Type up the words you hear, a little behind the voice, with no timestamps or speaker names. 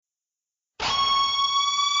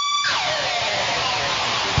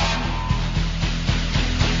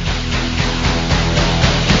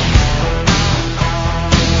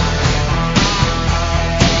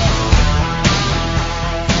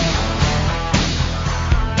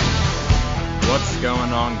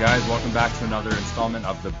going on, guys? Welcome back to another installment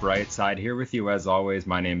of The Bright Side. Here with you, as always,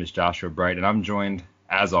 my name is Joshua Bright, and I'm joined,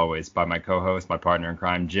 as always, by my co-host, my partner in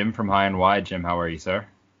crime, Jim from High and Wide. Jim, how are you, sir?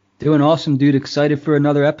 Doing awesome, dude. Excited for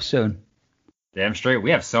another episode. Damn straight.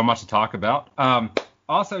 We have so much to talk about.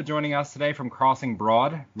 Also joining us today from Crossing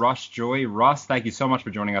Broad, Russ Joy. Russ, thank you so much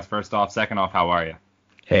for joining us, first off. Second off, how are you?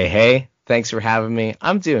 Hey. Thanks for having me.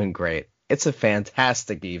 I'm doing great. It's a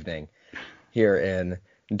fantastic evening here in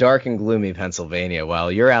dark and gloomy Pennsylvania while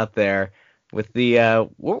you're out there with the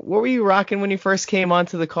what were you rocking when you first came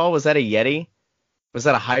onto the call? Was that a Yeti? Was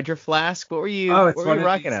that a Hydro Flask? What were you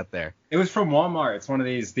rocking out there? It was from Walmart. It's one of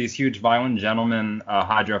these huge Violent Gentlemen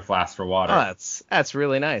Hydro Flasks for water. Oh, that's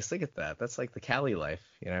really nice. Look at that. That's like the Cali life,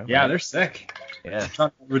 you know? Yeah, right? They're sick. Yeah.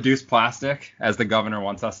 Trying to reduce plastic as the governor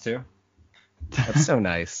wants us to. That's so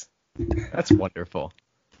nice. That's wonderful.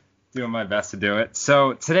 Doing my best to do it.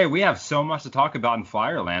 So today we have so much to talk about in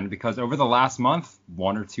Flyerland because over the last month,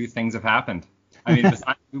 one or two things have happened. I mean,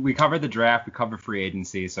 we covered the draft, we covered free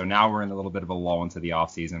agency, so now we're in a little bit of a lull into the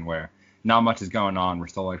offseason where not much is going on. We're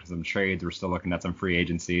still looking at some trades, we're still looking at some free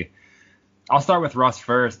agency. I'll start with Russ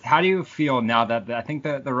first. How do you feel now that I think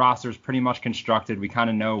that the roster is pretty much constructed? We kind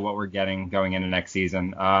of know what we're getting going into next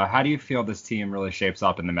season. How do you feel this team really shapes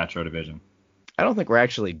up in the Metro Division? I don't think we're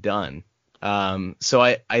actually done. So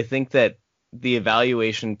I think that the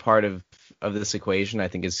evaluation part of this equation, I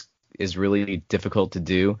think is really difficult to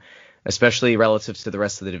do, especially relative to the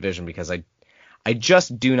rest of the division, because I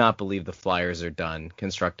just do not believe the Flyers are done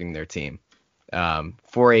constructing their team,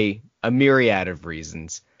 for a myriad of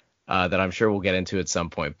reasons, that I'm sure we'll get into at some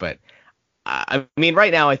point. But I mean,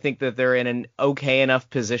 right now, I think that they're in an okay enough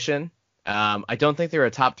position. I don't think they're a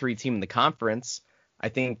top 3 team in the conference. I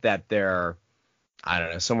think that they're, I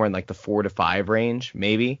don't know, somewhere in like the 4 to 5 range,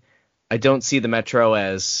 maybe. I don't see the Metro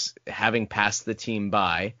as having passed the team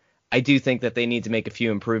by. I do think that they need to make a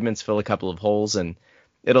few improvements, fill a couple of holes, and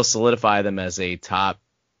it'll solidify them as a top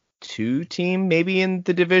 2 team, maybe in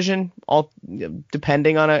the division, all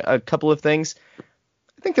depending on a couple of things.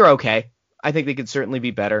 I think they're okay. I think they could certainly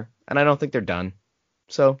be better, and I don't think they're done.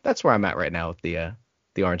 So that's where I'm at right now with the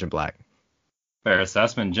orange and black. Fair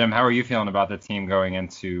assessment. Jim, how are you feeling about the team going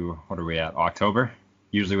into, what are we at, October?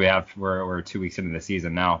 Usually we're 2 weeks into the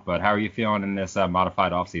season now, but how are you feeling in this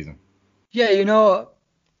modified offseason? Yeah,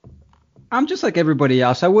 I'm just like everybody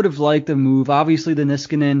else. I would have liked a move. Obviously, the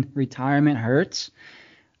Niskanen retirement hurts.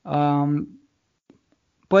 But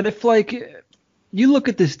if, you look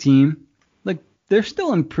at this team, they're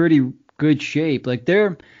still in pretty good shape.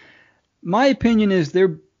 My opinion is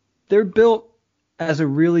they're built as a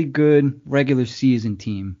really good regular season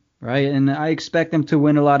team, right? And I expect them to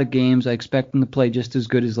win a lot of games. I expect them to play just as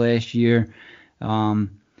good as last year.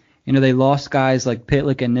 They lost guys like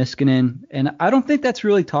Pitlick and Niskanen, and I don't think that's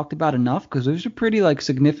really talked about enough because those are pretty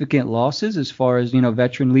significant losses as far as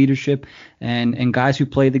veteran leadership and guys who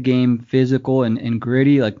play the game physical and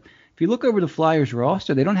gritty. If you look over the Flyers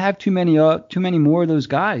roster, they don't have too many more of those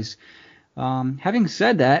guys. Having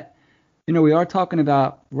said that, we are talking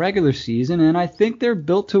about regular season, and I think they're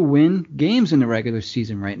built to win games in the regular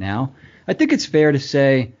season right now. I think it's fair to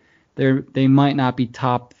say they might not be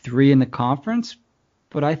top 3 in the conference,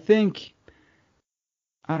 but I think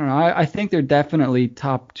they're definitely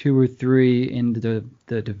top 2 or 3 in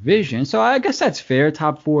the division. So I guess that's fair,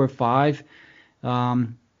 top 4 or 5.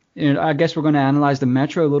 I guess we're going to analyze the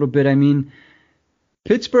Metro a little bit. I mean,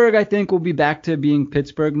 Pittsburgh, I think, will be back to being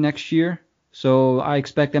Pittsburgh next year. So I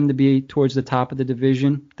expect them to be towards the top of the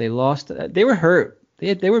division. They lost. They were hurt.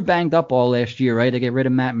 They were banged up all last year, right? They get rid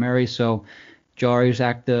of Matt Murray, so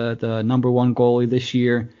Jariusek, the number 1 goalie this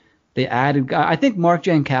year. They added. I think Mark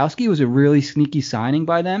Jankowski was a really sneaky signing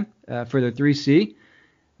by them for their 3C.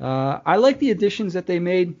 I like the additions that they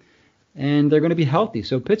made, and they're going to be healthy.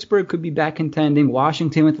 So Pittsburgh could be back contending.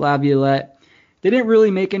 Washington with Laviolette. They didn't really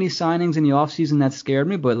make any signings in the offseason that scared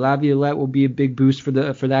me, but Laviolette will be a big boost for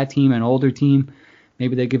that team, an older team.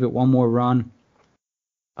 Maybe they give it one more run.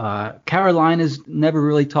 Carolina's never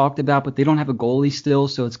really talked about, but they don't have a goalie still,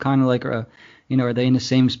 so it's kind of like, are they in the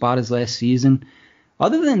same spot as last season?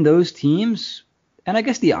 Other than those teams, and I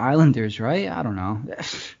guess the Islanders, right? I don't know.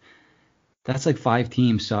 That's 5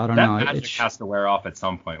 teams, so I don't know. That magic has to wear off at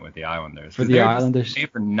some point with the Islanders. For the Islanders. They're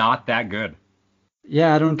not that good.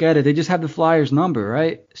 Yeah, I don't get it. They just have the Flyers number,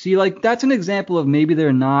 right? See, that's an example of maybe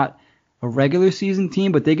they're not a regular season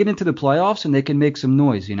team, but they get into the playoffs and they can make some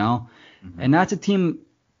noise, Mm-hmm. And that's a team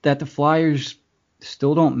that the Flyers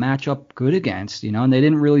still don't match up good against, and they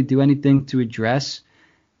didn't really do anything to address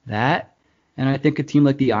that. And I think a team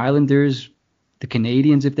like the Islanders, the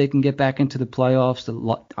Canadiens, if they can get back into the playoffs,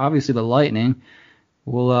 obviously the Lightning,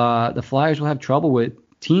 the Flyers will have trouble with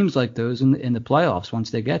teams like those in the playoffs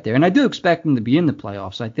once they get there. And I do expect them to be in the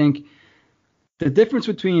playoffs. I think the difference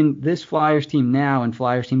between this Flyers team now and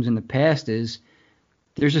Flyers teams in the past is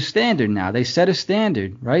there's a standard now. They set a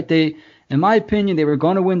standard, right? In my opinion, they were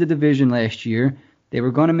going to win the division last year. They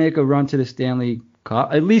were going to make a run to the Stanley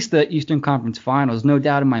Cup, at least the Eastern Conference Finals, no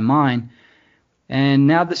doubt in my mind. And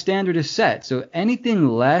now the standard is set. So anything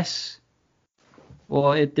less,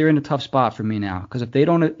 well, they're in a tough spot for me now. Because if they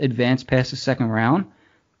don't advance past the second round,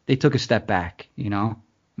 they took a step back,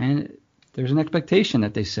 And there's an expectation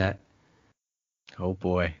that they set. Oh,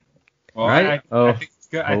 boy. Well, right? I think it's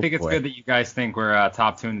good. I think it's good that you guys think we're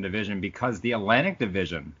top 2 in the division because the Atlantic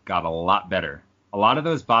Division got a lot better. A lot of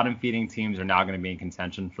those bottom-feeding teams are now going to be in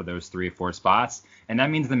contention for those 3 or 4 spots, and that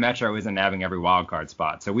means the Metro isn't having every wild card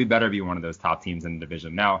spot. So we better be one of those top teams in the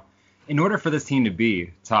division. Now, in order for this team to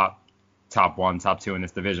be top 1, top 2 in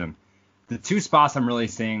this division, the 2 spots I'm really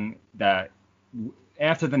seeing that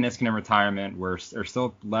after the Niskanen retirement are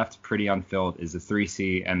still left pretty unfilled is the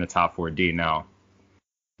 3C and the top 4D. Now,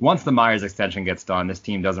 once the Myers extension gets done, this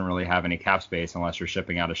team doesn't really have any cap space unless you're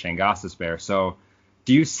shipping out a Shane Gostisbehere. So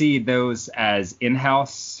do you see those as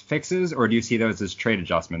in-house fixes, or do you see those as trade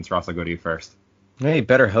adjustments? Ross, I'll go to you first. Yeah, you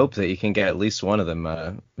better hope that you can get at least one of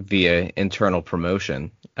them via internal promotion.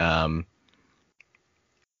 You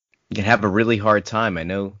can have a really hard time. I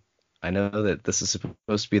know that this is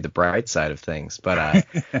supposed to be the bright side of things, but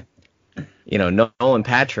Nolan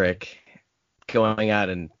Patrick going out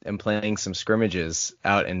and playing some scrimmages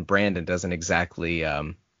out in Brandon doesn't exactly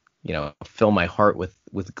fill my heart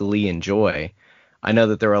with glee and joy. I know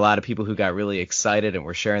that there were a lot of people who got really excited and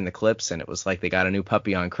were sharing the clips, and it was like they got a new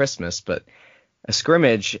puppy on Christmas. But a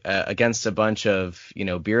scrimmage against a bunch of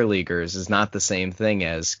beer leaguers is not the same thing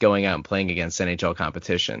as going out and playing against NHL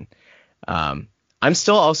competition. I'm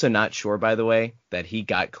still also not sure, by the way, that he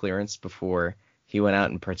got clearance before he went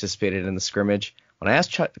out and participated in the scrimmage. When I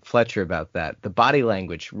asked Chuck Fletcher about that, the body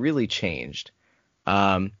language really changed.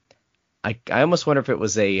 I almost wonder if it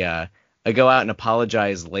was a go out and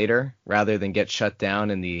apologize later rather than get shut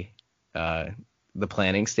down in the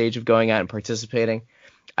planning stage of going out and participating.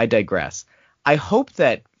 I digress. I hope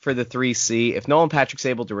that for the 3C, if Nolan Patrick's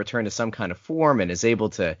able to return to some kind of form and is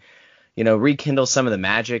able to, rekindle some of the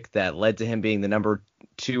magic that led to him being the number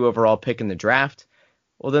 2 overall pick in the draft,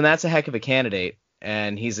 well, then that's a heck of a candidate.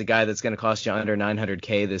 And he's a guy that's going to cost you under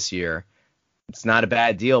 $900K this year. It's not a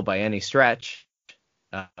bad deal by any stretch.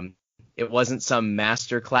 It wasn't some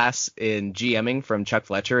masterclass in GMing from Chuck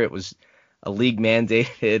Fletcher. It was a league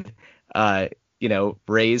mandated,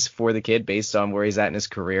 raise for the kid based on where he's at in his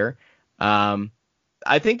career.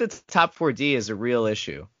 I think that top 4D is a real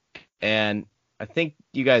issue. And I think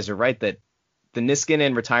you guys are right that the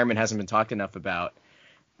Niskanen retirement hasn't been talked enough about.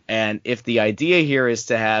 And if the idea here is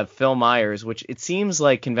to have Phil Myers, which it seems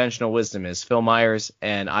like conventional wisdom is Phil Myers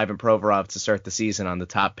and Ivan Provorov to start the season on the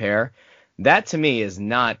top pair, that to me is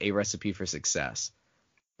not a recipe for success.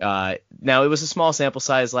 Now, it was a small sample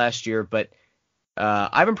size last year, but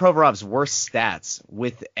Ivan Provorov's worst stats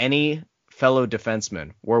with any fellow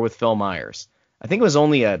defenseman were with Phil Myers. I think it was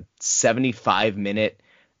only a 75-minute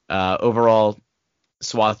overall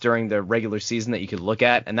swath during the regular season that you could look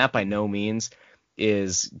at, and that by no means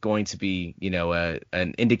is going to be,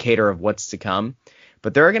 an indicator of what's to come.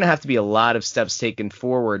 But there are going to have to be a lot of steps taken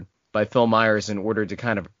forward by Phil Myers in order to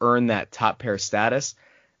kind of earn that top pair status.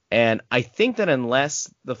 And I think that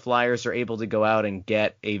unless the Flyers are able to go out and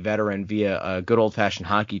get a veteran via a good old-fashioned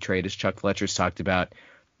hockey trade, as Chuck Fletcher's talked about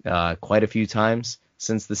quite a few times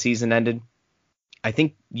since the season ended, I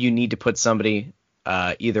think you need to put somebody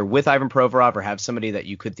either with Ivan Provorov or have somebody that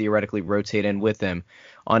you could theoretically rotate in with him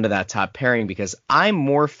onto that top pairing, because I'm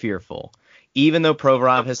more fearful, even though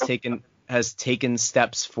Provorov has taken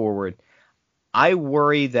steps forward, I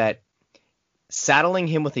worry that saddling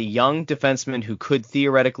him with a young defenseman who could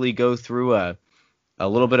theoretically go through a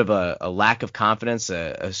little bit of a lack of confidence,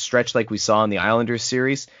 a stretch like we saw in the Islanders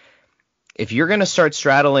series, if you're going to start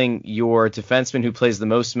straddling your defenseman who plays the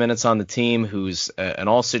most minutes on the team, who's an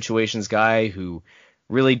all situations guy, who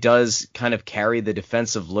really does kind of carry the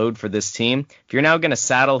defensive load for this team, if you're now going to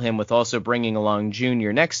saddle him with also bringing along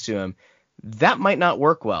Junior next to him, that might not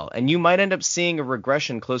work well. And you might end up seeing a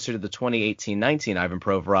regression closer to the 2018-19 Ivan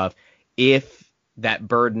Provorov if that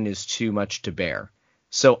burden is too much to bear.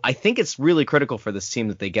 So I think it's really critical for this team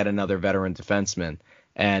that they get another veteran defenseman.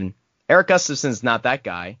 And Erik Gustafsson's not that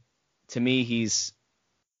guy. To me, he's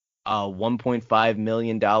a $1.5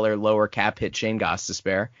 million lower cap hit Shane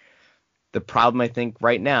Gostisbehere. The problem, I think,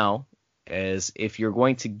 right now is if you're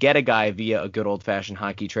going to get a guy via a good old-fashioned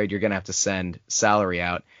hockey trade, you're going to have to send salary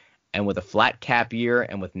out. and with a flat cap year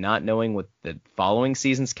and with not knowing what the following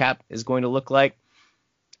season's cap is going to look like,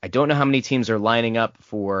 I don't know how many teams are lining up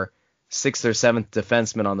for 6th or 7th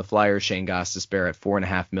defenseman on the Flyers, Shane Gostisbehere, at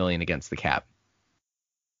 $4.5 million against the cap.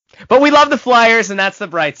 But we love the Flyers, and that's the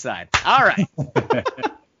bright side. All right.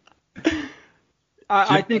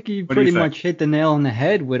 I think you pretty much hit the nail on the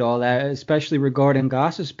head with all that, especially regarding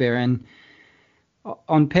Gostisbehere. And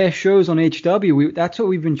on past shows on HW, that's what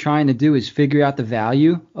we've been trying to do, is figure out the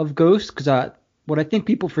value of Ghost, because what I think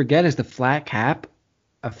people forget is the flat cap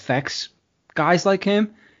affects guys like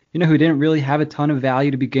him, who didn't really have a ton of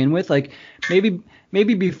value to begin with. Like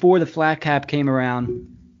maybe before the flat cap came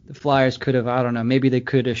around, the Flyers could have, I don't know, maybe they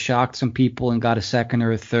could have shocked some people and got a 2nd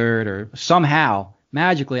or a 3rd or somehow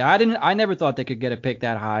magically. I never thought they could get a pick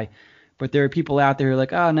that high, but there are people out there who are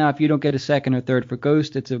like, oh no, if you don't get a 2nd or 3rd for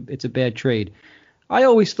Ghost, it's a bad trade. I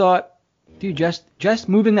always thought, dude, just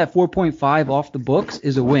moving that 4.5 off the books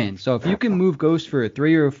is a win. So if you can move Ghost for a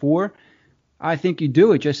 3 or a 4, I think you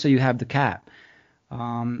do it just so you have the cap.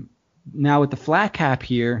 Now with the flat cap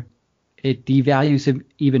here, it devalues him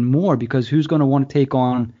even more, because who's going to want to take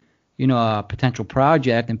on, a potential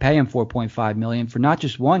project and pay him $4.5 million for not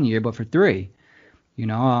just 1 year, but for 3?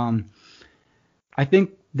 I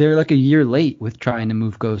think they're like a year late with trying to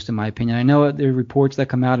move Ghost, in my opinion. I know there are reports that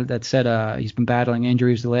come out that said he's been battling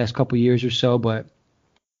injuries the last couple of years or so, but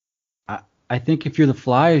I think if you're the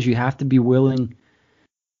Flyers, you have to be willing.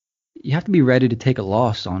 You have to be ready to take a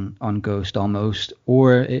loss on Ghost almost.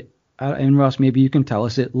 And Russ, maybe you can tell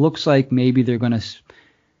us. It looks like maybe they're going to,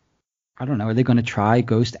 I don't know, are they going to try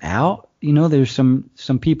Ghost out? There's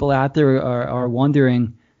some people out there are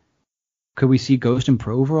wondering, could we see Ghost and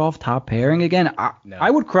Provorov top pairing again? No. I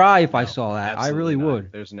would cry if I saw that. I really not.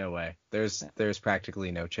 would. There's no way. There's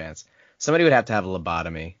practically no chance. Somebody would have to have a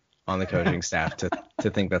lobotomy on the coaching staff to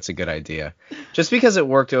think that's a good idea. Just because it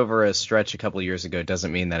worked over a stretch a couple of years ago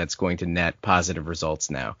doesn't mean that it's going to net positive results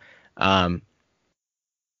now.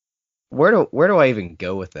 Where do I even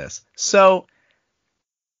go with this? So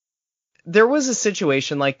there was a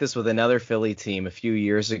situation like this with another Philly team a few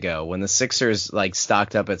years ago when the Sixers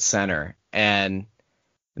stocked up at center and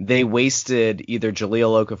they wasted either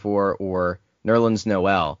Jahlil Okafor or Nerlens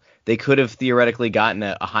Noel. They could have theoretically gotten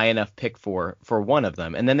a high enough pick for one of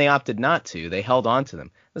them, and then they opted not to. They held on to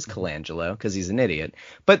them. It was Colangelo, because he's an idiot.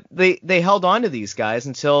 But they held on to these guys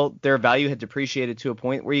until their value had depreciated to a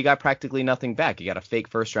point where you got practically nothing back. You got a fake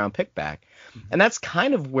first-round pick back. And that's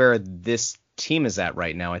kind of where this team is at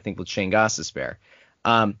right now, I think, with Shane Gostisbehere.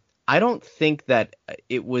 I don't think that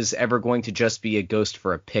it was ever going to just be a Ghost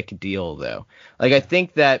for a pick deal, though. I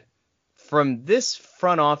think that from this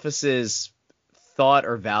front office's thought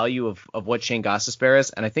or value of what Shane Gostisbehere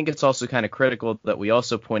is, and I think it's also kind of critical that we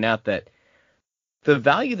also point out that the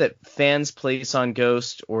value that fans place on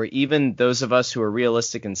Ghost, or even those of us who are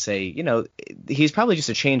realistic and say, he's probably just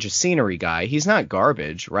a change of scenery guy. He's not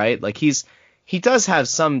garbage, right? He does have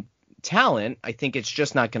some talent. I think it's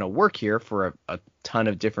just not going to work here for a ton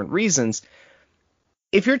of different reasons.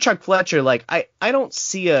 If you're Chuck Fletcher, I don't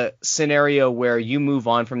see a scenario where you move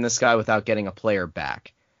on from this guy without getting a player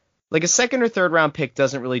back. A 2nd or 3rd round pick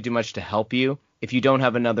doesn't really do much to help you if you don't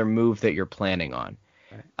have another move that you're planning on.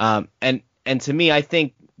 Right. And to me, I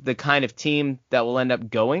think the kind of team that will end up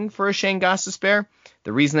going for a Shane Gostisbehere,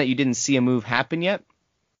 the reason that you didn't see a move happen yet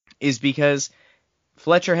is because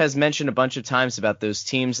Fletcher has mentioned a bunch of times about those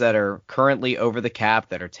teams that are currently over the cap,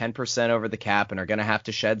 that are 10% over the cap and are going to have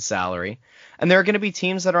to shed salary. And there are going to be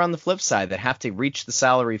teams that are on the flip side that have to reach the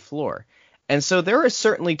salary floor. And so there are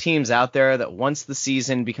certainly teams out there that once the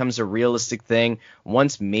season becomes a realistic thing,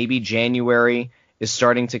 once maybe January is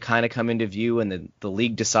starting to kind of come into view and the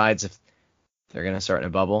league decides if they're going to start in a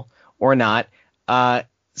bubble or not,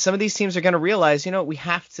 some of these teams are going to realize, we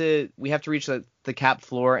have to reach the cap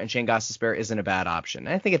floor, and Shane Gostisbehere isn't a bad option.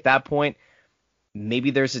 And I think at that point,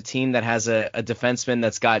 maybe there's a team that has a defenseman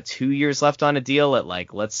that's got 2 years left on a deal at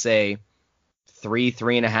let's say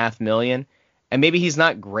 $3.5 million, and maybe he's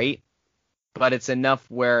not great, but it's enough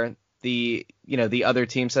where the other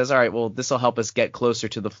team says, all right, well, this will help us get closer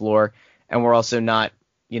to the floor, and we're also not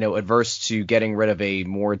adverse to getting rid of a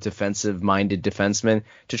more defensive-minded defenseman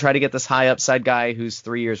to try to get this high upside guy who's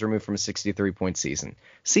 3 years removed from a 63-point season.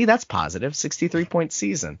 See, that's positive, 63-point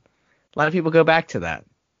season. A lot of people go back to that.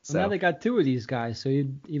 So now they got 2 of these guys, so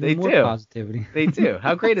even more positivity. They do.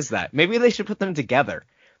 How great is that? Maybe they should put them together.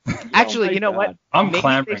 Actually, what? I'm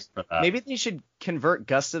clamoring for that. Maybe they should convert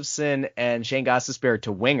Gustafsson and Shane Gostisbehere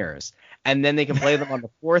to wingers, and then they can play them on the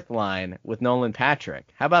 4th line with Nolan Patrick.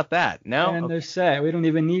 How about that? No? And they're set. We don't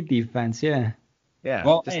even need defense, yeah. Yeah.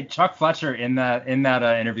 Well, hey, Chuck Fletcher in that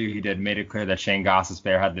interview he did made it clear that Shane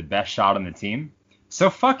Gostisbehere had the best shot on the team. So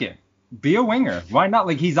fuck it, be a winger. Why not?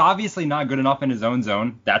 Like, he's obviously not good enough in his own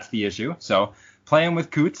zone. That's the issue. So playing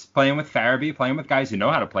with Coots, playing with Farabee, playing with guys who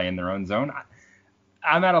know how to play in their own zone.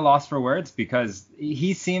 I'm at a loss for words because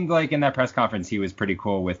he seemed like in that press conference he was pretty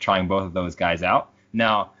cool with trying both of those guys out.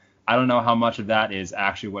 Now, I don't know how much of that is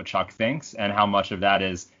actually what Chuck thinks and how much of that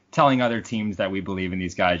is telling other teams that we believe in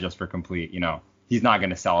these guys just for complete, he's not going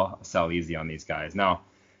to sell easy on these guys. Now,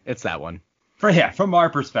 it's that one. From our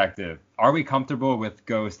perspective, are we comfortable with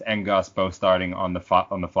Ghost and Gus both starting on the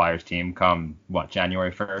Flyers team come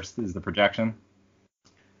January 1st is the projection?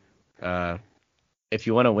 If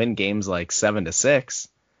you want to win games like 7-6,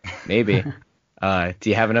 maybe. Do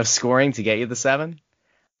you have enough scoring to get you the 7?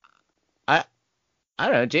 I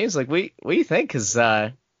don't know, James. Like, what do you think? Because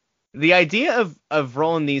the idea of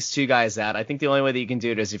rolling these two guys out, I think the only way that you can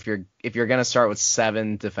do it is if you're going to start with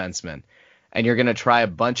 7 defensemen and you're going to try a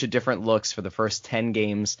bunch of different looks for the first 10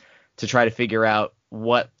 games to try to figure out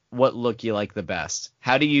what look you like the best.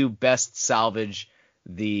 How do you best salvage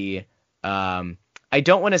the I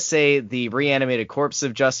don't want to say the reanimated corpse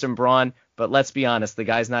of Justin Braun, but let's be honest, the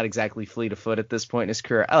guy's not exactly fleet of foot at this point in his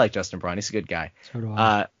career. I like Justin Braun. He's a good guy. So do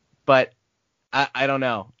I. But I don't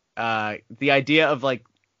know. The idea of like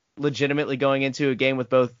legitimately going into a game with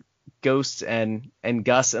both Ghost and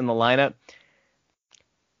Gus in the lineup,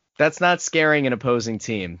 that's not scaring an opposing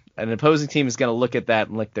team. An opposing team is going to look at that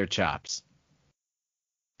and lick their chops.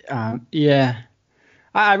 Yeah.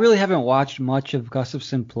 I really haven't watched much of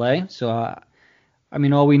Gustafsson play, so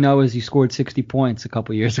all we know is he scored 60 points a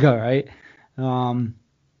couple years ago, right?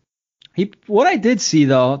 What I did see,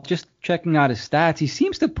 though, just checking out his stats, he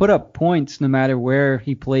seems to put up points no matter where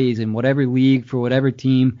he plays in whatever league for whatever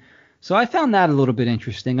team. So I found that a little bit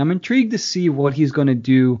interesting. I'm intrigued to see what he's going to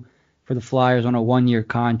do for the Flyers on a 1-year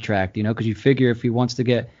contract, because you figure if he wants to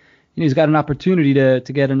get, he's got an opportunity to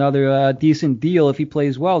get another decent deal if he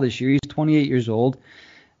plays well this year. He's 28 years old.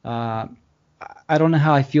 I don't know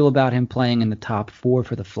how I feel about him playing in the top 4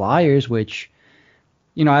 for the Flyers, which,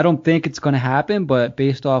 I don't think it's going to happen, but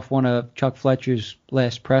based off one of Chuck Fletcher's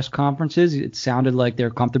last press conferences, it sounded like they're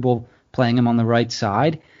comfortable playing him on the right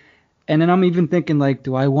side. And then I'm even thinking, like,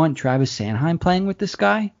 do I want Travis Sanheim playing with this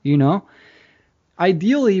guy?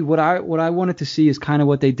 Ideally, what I wanted to see is kind of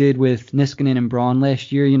what they did with Niskanen and Braun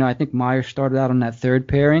last year. I think Myers started out on that third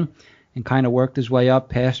pairing and kind of worked his way up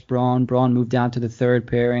past Braun. Braun moved down to the third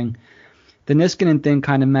pairing. The Niskanen thing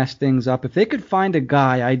kind of messed things up. If they could find a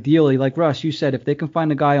guy, ideally, like Russ, you said, if they can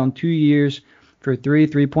find a guy on 2 years for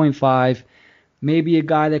 3.5, maybe a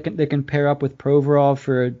guy that can pair up with Provorov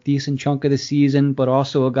for a decent chunk of the season, but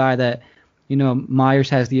also a guy that, Myers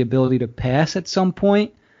has the ability to pass at some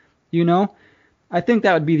point, I think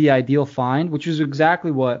that would be the ideal find, which is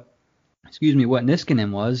exactly what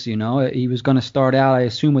Niskanen was. He was going to start out, I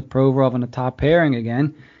assume, with Provorov on the top pairing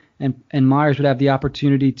again, and Myers would have the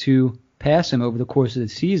opportunity to pass him over the course of the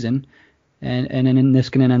season, and then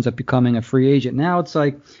Niskanen ends up becoming a free agent. Now it's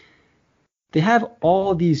like they have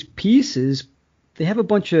all these pieces. They have a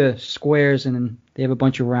bunch of squares and they have a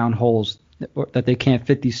bunch of round holes that they can't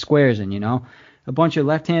fit these squares in, A bunch of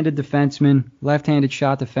left-handed defensemen, left-handed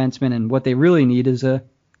shot defensemen, and what they really need is a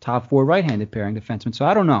top 4 right-handed pairing defenseman. So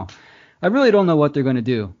I don't know. I really don't know what they're going to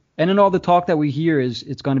do. And then all the talk that we hear is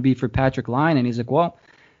it's going to be for Patrik Laine, and he's like, well,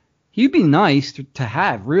 he'd be nice to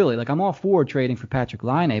have, really. Like, I'm all for trading for Patrik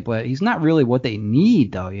Laine, but he's not really what they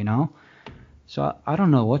need, though, So I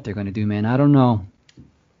don't know what they're going to do, man. I don't know.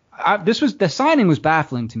 The signing was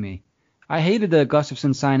baffling to me. I hated the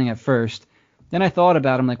Gustafsson signing at first. Then I thought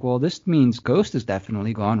about him like, well, this means Ghost is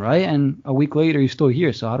definitely gone, right? And a week later, he's still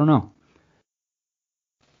here, so I don't know.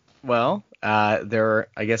 Well, there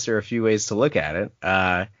are a few ways to look at it.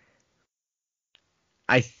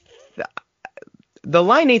 The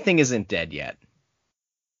Laine thing isn't dead yet.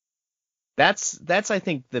 That's I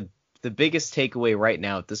think the biggest takeaway right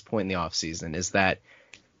now at this point in the offseason is that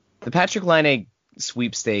the Patrik Laine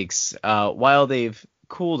sweepstakes, while they've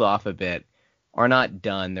cooled off a bit, are not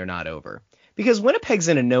done. They're not over. Because Winnipeg's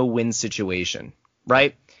in a no-win situation,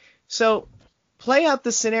 right? So play out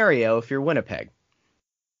the scenario if you're Winnipeg.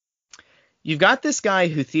 You've got this guy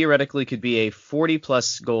who theoretically could be a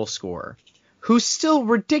 40-plus goal scorer, who's still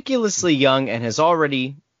ridiculously young and has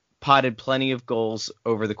already potted plenty of goals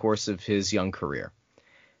over the course of his young career.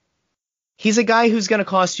 He's a guy who's going to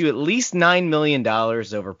cost you at least $9 million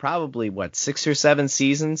over probably, 6 or 7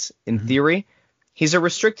 seasons, in theory. He's a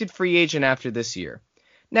restricted free agent after this year.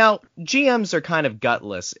 Now, GMs are kind of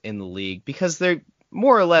gutless in the league because they're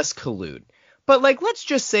more or less collude. But, let's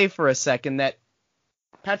just say for a second that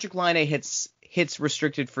Patrik Laine hits hits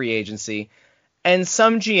restricted free agency, and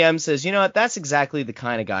some GM says, you know what, that's exactly the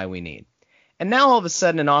kind of guy we need. And now all of a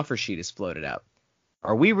sudden an offer sheet is floated out.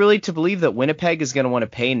 Are we really to believe that Winnipeg is going to want to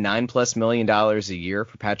pay $9+ million a year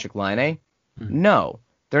for Patrik Laine? No,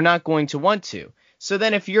 they're not going to want to. So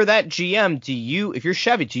then if you're that GM, if you're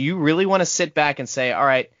Chevy, do you really want to sit back and say, all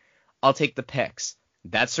right, I'll take the picks?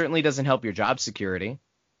 That certainly doesn't help your job security,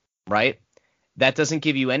 right? That doesn't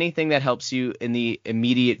give you anything that helps you in the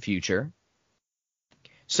immediate future.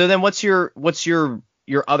 So then what's your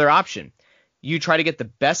other option? You try to get the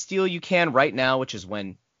best deal you can right now, which is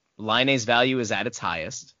when Laine's value is at its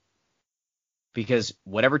highest, because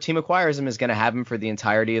whatever team acquires him is going to have him for the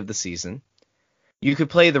entirety of the season. You could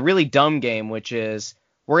play the really dumb game, which is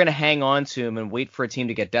we're going to hang on to him and wait for a team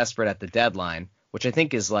to get desperate at the deadline, which I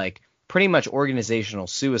think is like pretty much organizational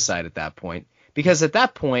suicide at that point, because at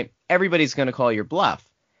that point, everybody's going to call your bluff.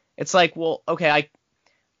 It's like, well, okay,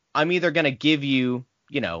 I'm either going to give you,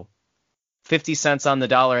 50 cents on the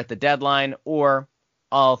dollar at the deadline, or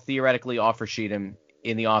I'll theoretically offer sheet him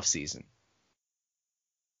in the offseason.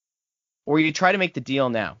 Or you try to make the deal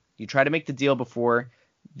now. You try to make the deal before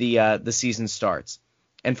the season starts.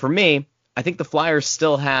 And for me, I think the Flyers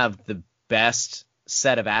still have the best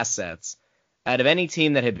set of assets out of any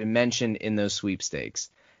team that had been mentioned in those sweepstakes.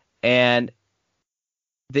 And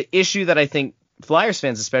the issue that I think Flyers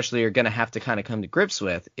fans especially are going to have to kind of come to grips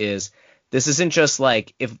with is this isn't just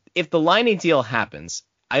like if the Laine deal happens,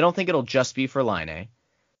 I don't think it'll just be for Laine.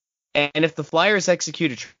 And if the Flyers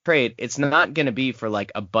execute a trade, it's not going to be for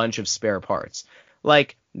like a bunch of spare parts.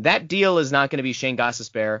 Like that deal is not going to be Shane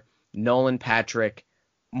Gostisbehere, Nolan Patrick,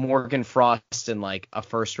 Morgan Frost, and like a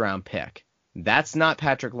first round pick. That's not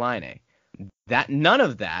Patrik Laine. That none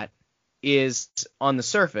of that is on the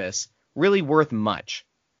surface really worth much.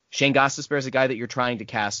 Shane Gostisbehere is a guy that you're trying to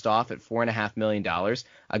cast off at $4.5 million,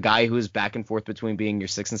 a guy who is back and forth between being your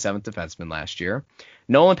 6th and 7th defenseman last year.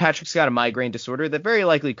 Nolan Patrick's got a migraine disorder that very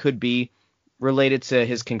likely could be related to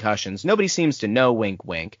his concussions. Nobody seems to know, wink,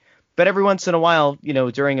 wink. But every once in a while,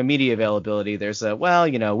 during a media availability, there's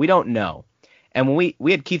we don't know. And when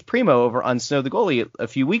we had Keith Primo over on Snow the Goalie a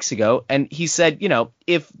few weeks ago, and he said,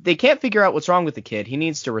 if they can't figure out what's wrong with the kid, he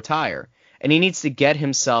needs to retire. And he needs to get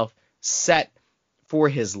himself set for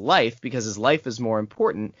his life, because his life is more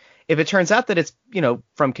important. If it turns out that it's,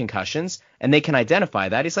 from concussions and they can identify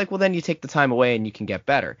that, he's like, well, then you take the time away and you can get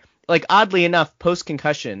better. Like, oddly enough,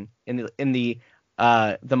 post-concussion in the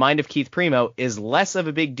mind of Keith Primo is less of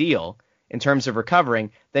a big deal in terms of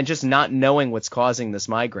recovering than just not knowing what's causing this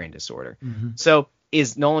migraine disorder. Mm-hmm. So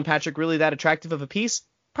is Nolan Patrick really that attractive of a piece?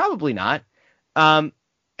 Probably not. And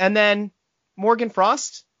then Morgan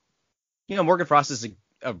Frost, Morgan Frost is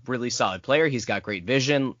a really solid player. He's got great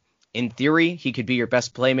vision. In theory, he could be your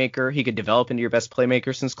best playmaker. He could develop into your best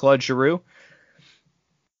playmaker since Claude Giroux.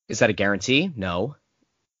 Is that a guarantee? No.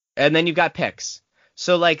 And then you've got picks.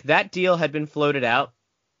 So, like, that deal had been floated out.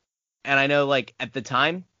 And I know, like, at the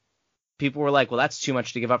time, people were like, well, that's too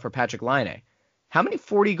much to give up for Patrik Laine. How many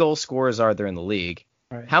 40-goal scorers are there in the league?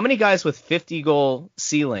 Right. How many guys with 50-goal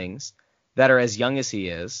ceilings that are as young as he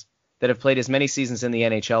is, that have played as many seasons in the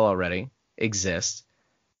NHL already, exist?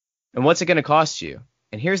 And what's it going to cost you?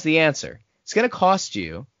 And here's the answer. It's going to cost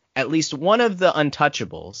you at least one of the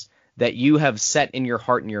untouchables that you have set in your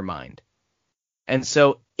heart and your mind. And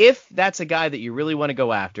so if that's a guy that you really want to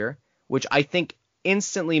go after, which I think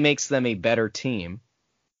instantly makes them a better team,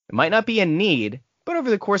 it might not be a need, but over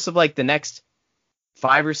the course of like the next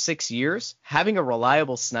 5 or 6 years, having a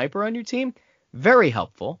reliable sniper on your team, very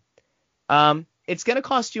helpful. It's going to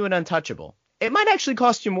cost you an untouchable. It might actually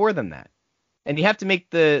cost you more than that. And you have to make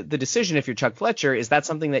the decision, if you're Chuck Fletcher, is that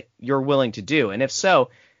something that you're willing to do? And if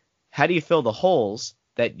so, how do you fill the holes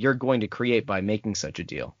that you're going to create by making such a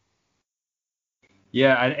deal?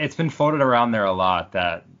 Yeah, it's been floated around there a lot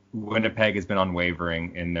that Winnipeg has been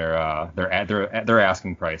unwavering in their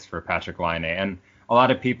asking price for Patrik Laine. And a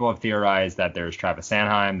lot of people have theorized that there's Travis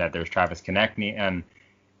Sanheim, that there's Travis Konecny, and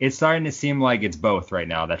it's starting to seem like it's both right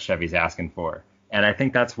now that Chevy's asking for. And I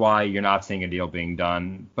think that's why you're not seeing a deal being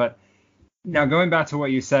done. But now, going back to what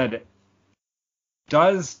you said,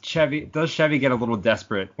 does Chevy get a little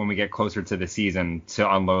desperate when we get closer to the season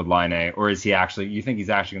to unload Laine, or is you think he's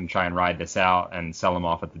actually going to try and ride this out and sell him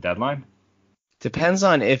off at the deadline? Depends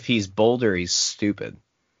on if he's bold or he's stupid,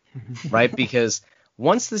 right? Because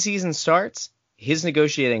once the season starts, his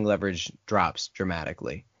negotiating leverage drops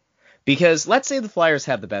dramatically. Because let's say the Flyers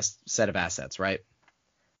have the best set of assets, right?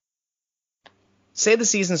 Say the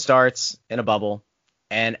season starts in a bubble,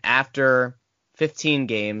 and after 15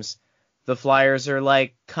 games, the Flyers are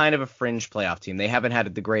like kind of a fringe playoff team. They haven't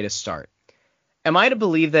had the greatest start. Am I to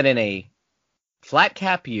believe that in a flat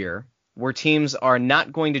cap year where teams are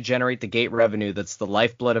not going to generate the gate revenue that's the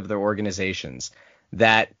lifeblood of their organizations,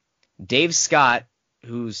 that Dave Scott,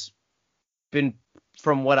 who's been,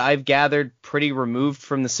 from what I've gathered, pretty removed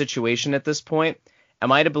from the situation at this point,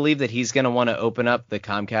 am I to believe that he's going to want to open up the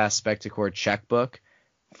Comcast Spectacor checkbook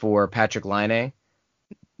for Patrik Laine?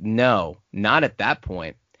 No, not at that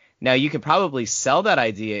point. Now, you could probably sell that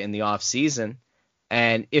idea in the offseason,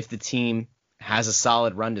 and if the team has a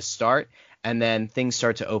solid run to start, and then things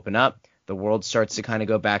start to open up, the world starts to kind of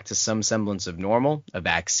go back to some semblance of normal, a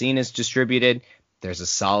vaccine is distributed, there's a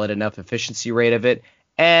solid enough efficiency rate of it,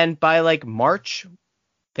 and by like March,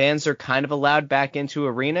 fans are kind of allowed back into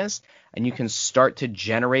arenas, and you can start to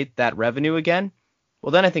generate that revenue again,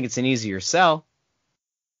 well, then I think it's an easier sell.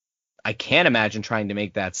 I can't imagine trying to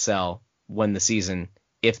make that sell when the season,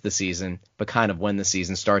 if the season, but kind of when the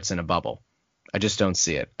season starts in a bubble. I just don't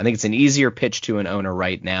see it. I think it's an easier pitch to an owner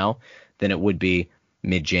right now than it would be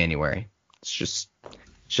mid-January. It's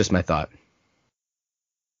just my thought.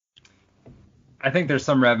 I think there's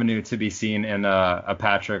some revenue to be seen in a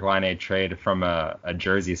Patrik Laine trade from a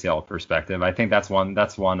jersey sale perspective. I think that's one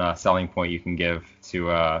selling point you can give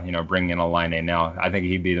to bring in a Laine now. I think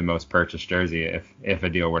he'd be the most purchased jersey if a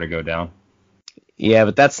deal were to go down. Yeah,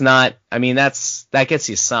 but that's not. I mean, that gets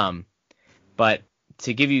you some. But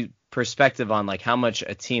to give you perspective on like how much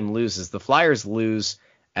a team loses, the Flyers lose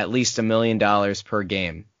at least $1 million per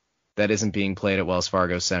game that isn't being played at Wells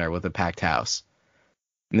Fargo Center with a packed house.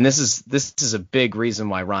 I mean, this is a big reason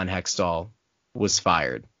why Ron Hextall was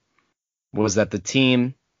fired, was that the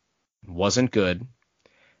team wasn't good,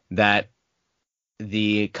 that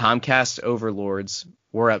the Comcast overlords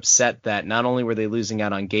were upset that not only were they losing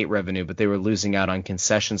out on gate revenue, but they were losing out on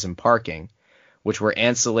concessions and parking, which were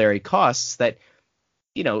ancillary costs that,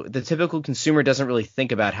 the typical consumer doesn't really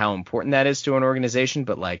think about how important that is to an organization.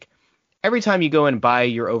 But like every time you go and buy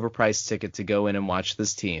your overpriced ticket to go in and watch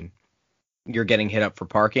this team, you're getting hit up for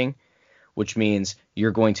parking, which means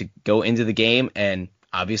you're going to go into the game and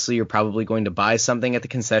obviously you're probably going to buy something at the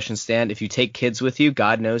concession stand. If you take kids with you,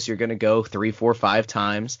 God knows you're going to go 3, 4, 5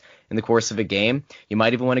 times in the course of a game. You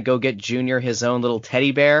might even want to go get Junior his own little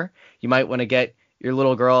teddy bear. You might want to get your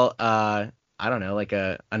little girl, I don't know, like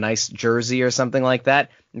a nice jersey or something like that.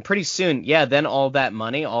 And pretty soon, then all that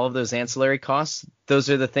money, all of those ancillary costs, those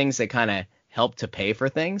are the things that kind of help to pay for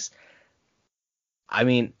things. I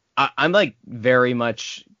mean, I'm like very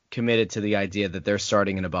much committed to the idea that they're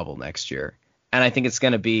starting in a bubble next year. And I think it's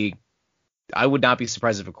going to be, I would not be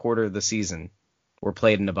surprised if a quarter of the season were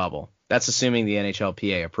played in a bubble. That's assuming the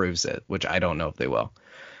NHLPA approves it, which I don't know if they will.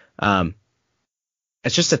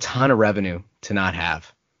 It's just a ton of revenue to not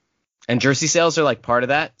have. And jersey sales are like part of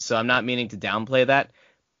that. So I'm not meaning to downplay that.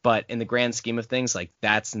 But in the grand scheme of things, like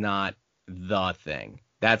that's not the thing.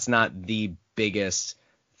 That's not the biggest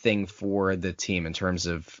thing for the team in terms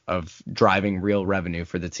of driving real revenue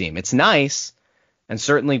for the team. It's nice, and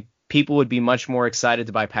certainly people would be much more excited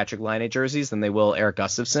to buy Patrik Laine jerseys than they will Erik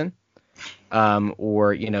Gustafsson.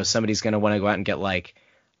 Or somebody's going to want to go out and get like,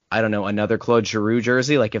 I don't know, another Claude Giroux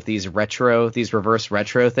jersey. Like if these reverse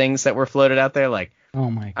retro things that were floated out there, like, oh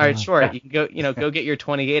my God. All right, sure, you can go get your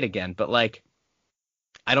 28 again, but like,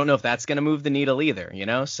 I don't know if that's going to move the needle either,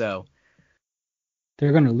 so.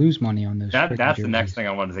 They're going to lose money on those. That's jerseys. The next thing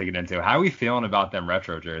I wanted to get into. How are we feeling about them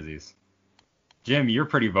retro jerseys? Jim, you're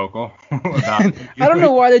pretty vocal about it. I don't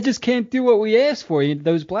know why they just can't do what we asked for.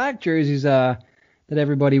 Those black jerseys that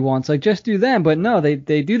everybody wants, like just do them. But no, they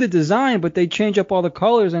do the design, but they change up all the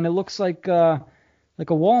colors, and it looks like a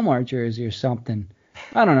Walmart jersey or something.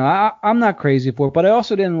 I don't know. I'm not crazy for it, but I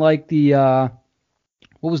also didn't like the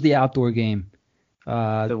what was the outdoor game?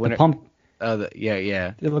 The pump.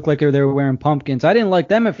 Yeah. They looked like they were wearing pumpkins. I didn't like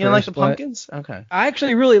them at first. You don't like the pumpkins? Okay. I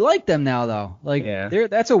actually really like them now, though. Like,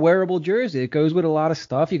 that's a wearable jersey. It goes with a lot of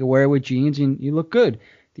stuff. You can wear it with jeans, and you look good.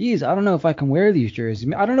 These, I don't know if I can wear these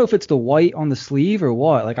jerseys. I don't know if it's the white on the sleeve or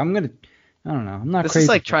what. Like, I don't know. I'm not crazy. This is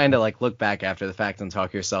like trying to like look back after the fact and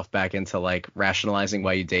talk yourself back into like rationalizing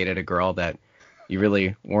why you dated a girl that you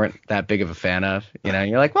really weren't that big of a fan of.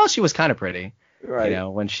 You're like, well, she was kind of pretty. Right.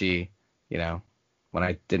 When she, when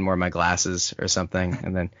I didn't wear my glasses or something,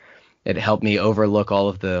 and then it helped me overlook all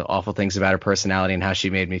of the awful things about her personality and how she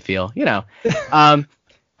made me feel,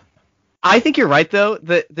 I think you're right, though.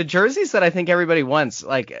 The jerseys that I think everybody wants,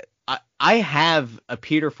 like I have a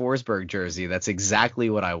Peter Forsberg jersey. That's exactly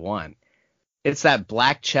what I want. It's that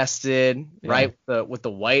black chested, right, with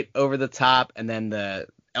the white over the top, and then the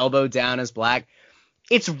elbow down is black.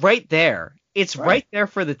 It's right there. It's right there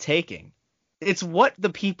for the taking. It's what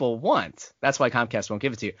the people want. That's why Comcast won't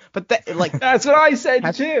give it to you. But that's what I said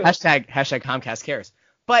too. Hashtag Comcast cares.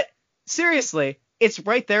 But seriously, it's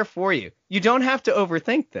right there for you. You don't have to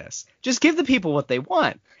overthink this. Just give the people what they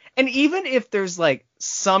want. And even if there's like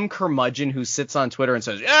some curmudgeon who sits on Twitter and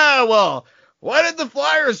says, yeah, well, why did the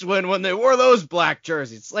Flyers win when they wore those black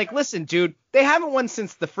jerseys? Like, listen, dude, they haven't won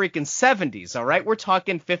since the freaking 70s, all right? We're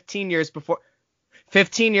talking 15 years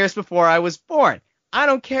before I was born. I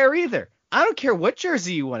don't care either. I don't care what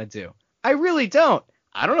jersey you want to do. I really don't.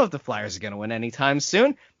 I don't know if the Flyers are going to win anytime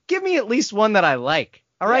soon. Give me at least one that I like,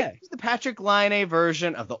 all right? Yeah. Use the Patrick Laine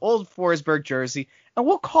version of the old Forsberg jersey, and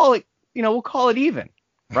we'll call it even,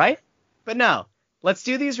 right? But no, let's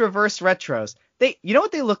do these reverse retros. You know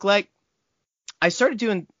what they look like? I started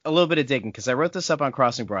doing a little bit of digging because I wrote this up on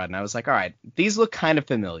Crossing Broad, and I was like, all right, these look kind of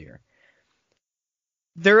familiar.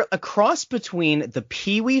 They're a cross between the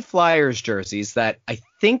Pee Wee Flyers jerseys that I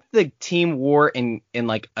think the team wore in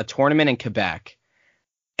like a tournament in Quebec.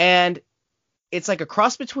 And it's like a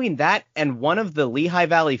cross between that and one of the Lehigh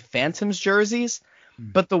Valley Phantoms jerseys.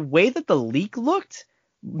 But the way that the leak looked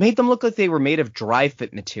made them look like they were made of dry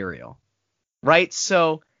fit material. Right?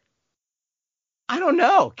 So I don't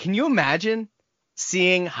know. Can you imagine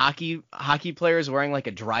seeing hockey players wearing like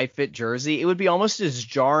a dry fit jersey? It would be almost as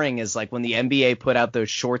jarring as like when the NBA put out those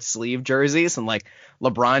short sleeve jerseys and like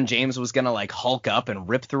LeBron James was going to like hulk up and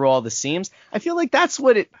rip through all the seams. I feel like that's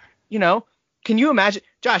what it, can you imagine?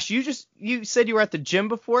 Josh, you said you were at the gym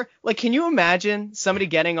before. Like, can you imagine somebody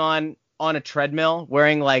getting on a treadmill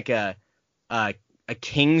wearing like a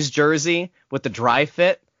Kings jersey with the dry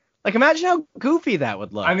fit? Like, imagine how goofy that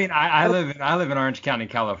would look. I mean, I live in Orange County,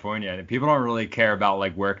 California, and people don't really care about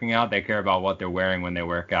like working out. They care about what they're wearing when they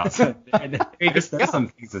work out. So there's some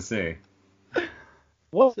things to see.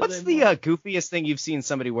 What's the goofiest thing you've seen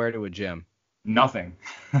somebody wear to a gym? Nothing.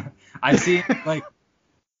 I've seen like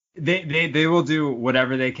they will do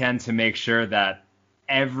whatever they can to make sure that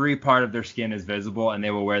every part of their skin is visible, and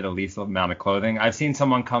they will wear the least amount of clothing. I've seen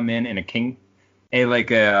someone come in a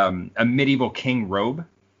medieval king robe,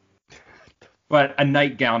 but a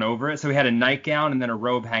nightgown over it. So he had a nightgown and then a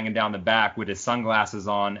robe hanging down the back with his sunglasses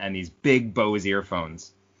on and these big Bose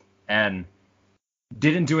earphones. And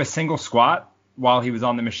didn't do a single squat while he was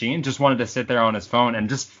on the machine. Just wanted to sit there on his phone, and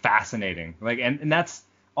just fascinating. Like, and that's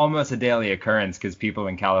almost a daily occurrence because people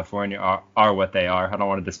in California are what they are. I don't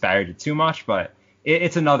want to disparage it too much, but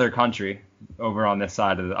it's another country over on this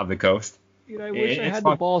side of the coast. Dude, I wish I had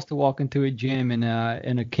the balls to walk into a gym in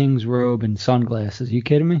a king's robe and sunglasses. You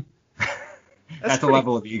kidding me? That's a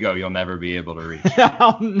level of ego you'll never be able to reach.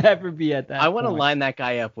 I'll never be at that. I want to line that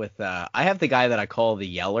guy up with I have the guy that I call the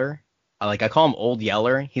Yeller. I call him Old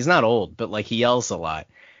Yeller. He's not old, but like he yells a lot.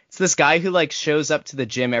 It's this guy who like shows up to the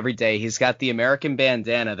gym every day. He's got the American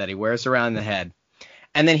bandana that he wears around the head.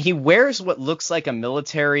 And then he wears what looks like a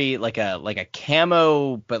military, like a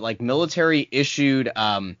camo, but like military issued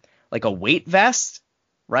like a weight vest,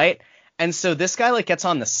 right? And so this guy like gets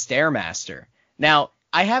on the Stairmaster. Now,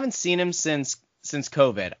 I haven't seen him since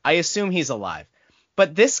COVID. I assume he's alive.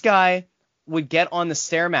 But this guy would get on the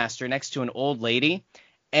Stairmaster next to an old lady,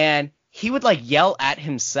 and he would like yell at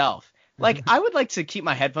himself. Like, I would like to keep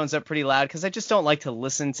my headphones up pretty loud because I just don't like to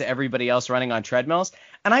listen to everybody else running on treadmills.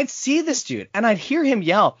 And I'd see this dude and I'd hear him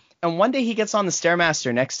yell. And one day he gets on the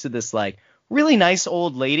Stairmaster next to this like really nice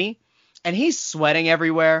old lady, and he's sweating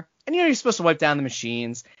everywhere. And you're supposed to wipe down the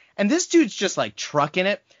machines. And this dude's just like trucking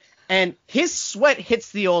it. And his sweat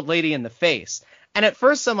hits the old lady in the face. And at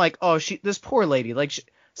first I'm like, oh, this poor lady. Like,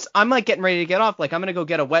 I'm like getting ready to get off. Like, I'm going to go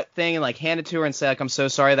get a wet thing and like hand it to her and say, like, I'm so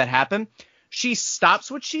sorry that happened. She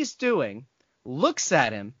stops what she's doing, looks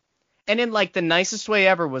at him, and in like the nicest way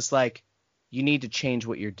ever was like, you need to change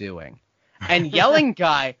what you're doing. And yelling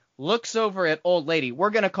guy looks over at old lady. We're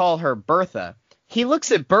going to call her Bertha. He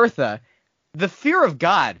looks at Bertha. The fear of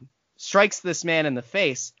God strikes this man in the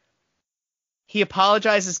face. He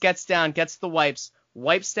apologizes, gets down, gets the wipes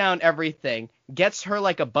down everything, gets her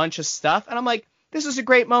like a bunch of stuff. And I'm like, this is a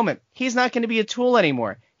great moment. He's not going to be a tool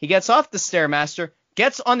anymore. He gets off the Stairmaster,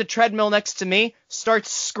 gets on the treadmill next to me, starts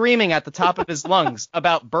screaming at the top of his lungs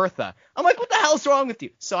about Bertha. I'm like, what the hell's wrong with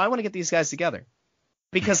you? So I want to get these guys together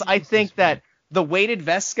because I think that the weighted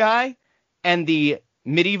vest guy and the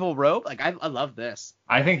medieval robe, like I love this.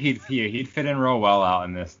 I think he'd fit in real well out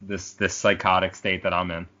in this psychotic state that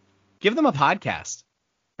I'm in. Give them a podcast.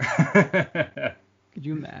 Could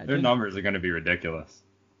you imagine? Their numbers are going to be ridiculous.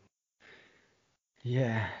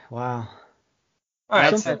 Yeah. Wow. All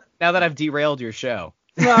right. Now that I've derailed your show.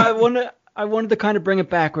 No, I wanted to kind of bring it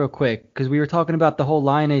back real quick because we were talking about the whole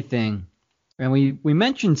Laine thing, and we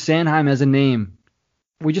mentioned Sanheim as a name.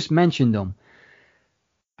 We just mentioned him.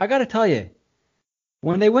 I got to tell you,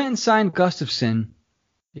 when they went and signed Gustafsson,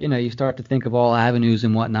 you start to think of all avenues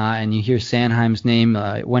and whatnot, and you hear Sanheim's name.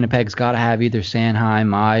 Winnipeg's got to have either Sanheim,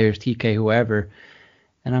 Myers, TK, whoever.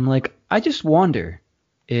 And I'm like, I just wonder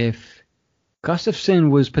if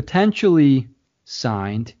Gustafsson was potentially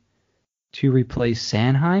signed to replace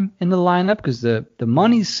Sanheim in the lineup because the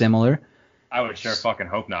money's similar. I would sure fucking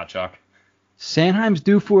hope not, Chuck. Sanheim's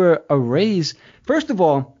due for a raise. First of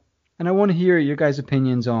all, and I want to hear your guys'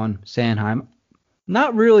 opinions on Sanheim.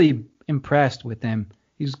 Not really impressed with him.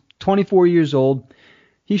 He's 24 years old.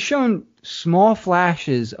 He's shown small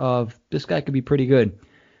flashes of this guy could be pretty good.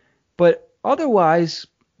 But otherwise,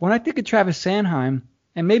 when I think of Travis Sanheim,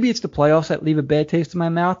 and maybe it's the playoffs that leave a bad taste in my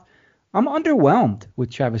mouth, I'm underwhelmed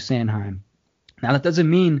with Travis Sanheim. Now, that doesn't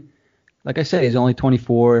mean, like I said, he's only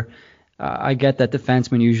 24. I get that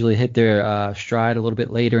defensemen usually hit their stride a little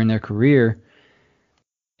bit later in their career.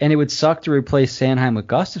 And it would suck to replace Sanheim with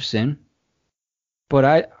Gustafsson.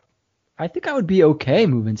 But I think I would be okay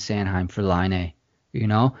moving Sanheim for Laine.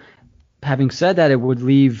 Having said that, it would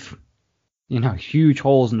leave, huge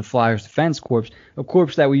holes in the Flyers defense corps. A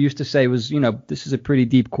corpse that we used to say was, this is a pretty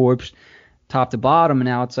deep corpse, top to bottom. And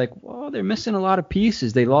now it's like, well, they're missing a lot of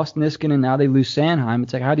pieces. They lost Niskanen, and now they lose Sanheim.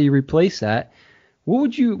 It's like, how do you replace that? What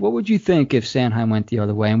would you think if Sanheim went the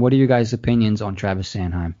other way? And what are your guys' opinions on Travis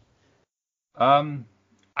Sanheim?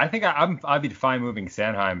 I think I'd be fine moving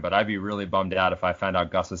Sanheim, but I'd be really bummed out if I found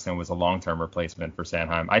out Gustafsson was a long-term replacement for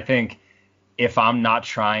Sanheim. I think if I'm not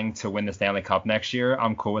trying to win the Stanley Cup next year,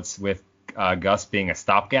 I'm cool with Gus being a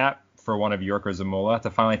stopgap for one of York or Zamula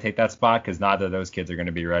to finally take that spot, because neither of those kids are going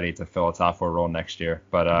to be ready to fill a top 4 role next year.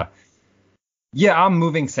 But yeah, I'm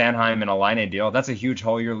moving Sanheim in a Laine deal. That's a huge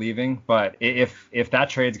hole you're leaving. But if that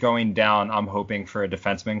trade's going down, I'm hoping for a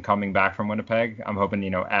defenseman coming back from Winnipeg. I'm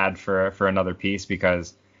hoping, add for another piece,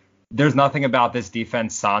 because there's nothing about this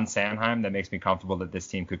defense sans Sanheim that makes me comfortable that this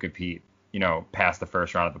team could compete, past the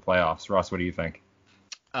first round of the playoffs. Russ, what do you think?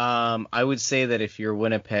 I would say that if you're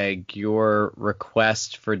Winnipeg, your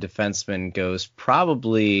request for defenseman goes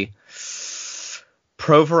probably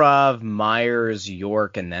Provorov, Myers,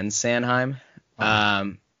 York, and then Sanheim.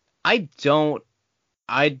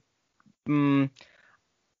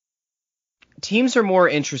 Teams are more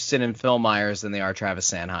interested in Phil Myers than they are Travis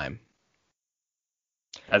Sanheim.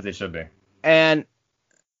 As they should be. And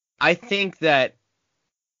I think that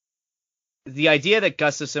the idea that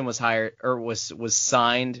Gustafsson was hired or was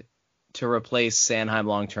signed to replace Sanheim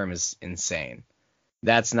long term is insane.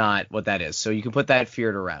 That's not what that is. So you can put that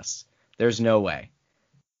fear to rest. There's no way.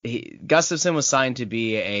 Gustafsson was signed to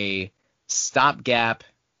be a stopgap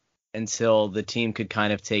until the team could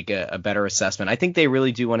kind of take a better assessment. I think they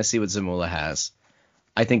really do want to see what Zamula has.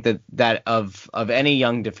 I think that of any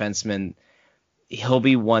young defenseman, he'll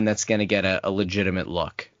be one that's going to get a legitimate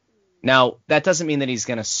look. Now, that doesn't mean that he's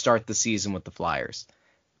going to start the season with the Flyers.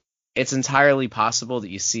 It's entirely possible that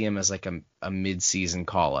you see him as like a mid-season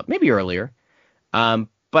call-up, maybe earlier.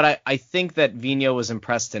 But I think that Vigneault was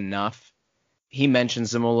impressed enough. He mentioned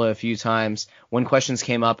Zamula a few times. When questions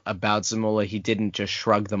came up about Zamula, he didn't just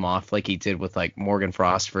shrug them off like he did with like Morgan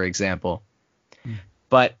Frost, for example.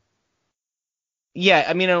 But yeah,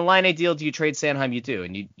 I mean, in a Laine deal, do you trade Sanheim? You do,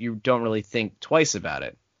 and you don't really think twice about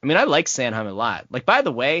it. I mean, I like Sanheim a lot. Like, by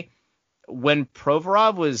the way, when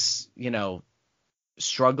Provorov was,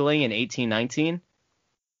 struggling in 18-19,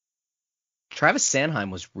 Travis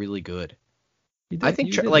Sanheim was really good. I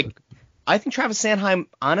think Travis Sanheim,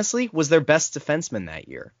 honestly, was their best defenseman that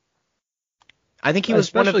year. I think he was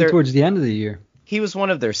especially towards the end of the year. He was one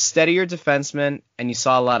of their steadier defensemen, and you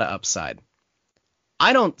saw a lot of upside.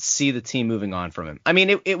 I don't see the team moving on from him. I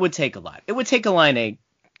mean, it would take a lot. It would take a Laine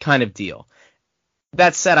kind of deal.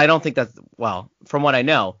 That said, I don't think that, well, from what I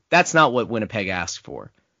know, that's not what Winnipeg asked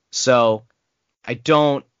for. So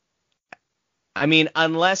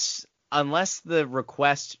unless the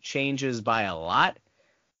request changes by a lot,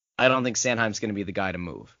 I don't think Sanheim's going to be the guy to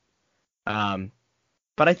move. But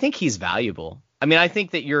I think he's valuable. I mean, I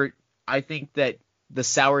think that the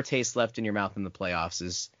sour taste left in your mouth in the playoffs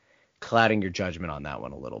is clouding your judgment on that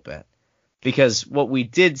one a little bit. Because what we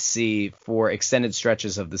did see for extended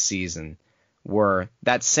stretches of the season were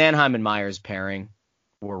that Sanheim and Myers pairing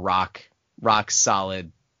were rock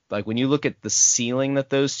solid. Like, when you look at the ceiling that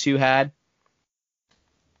those two had,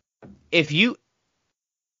 if you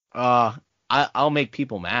I'll make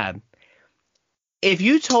people mad. If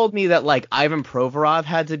you told me that, like, Ivan Provorov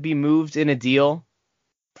had to be moved in a deal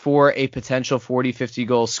for a potential 40-50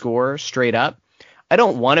 goal scorer straight up, I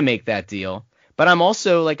don't want to make that deal. But I'm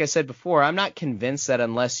also, like I said before, I'm not convinced that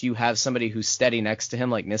unless you have somebody who's steady next to him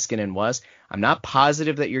like Niskanen was, I'm not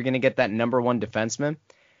positive that you're going to get that number one defenseman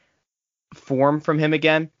form from him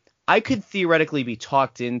again. I could theoretically be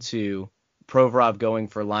talked into Provorov going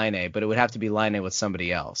for Laine, but it would have to be Laine with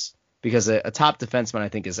somebody else, because a top defenseman I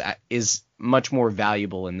think is much more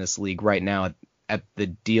valuable in this league right now at the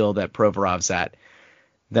deal that Provorov's at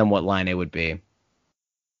than what Laine would be.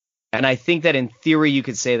 And I think that in theory you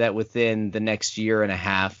could say that within the next year and a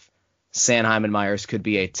half, Sanheim and Myers could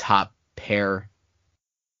be a top pair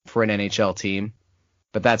for an NHL team,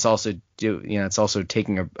 but that's also it's also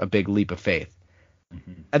taking a big leap of faith.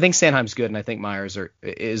 Mm-hmm. I think Sanheim's good, and I think Myers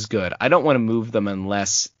is good. I don't want to move them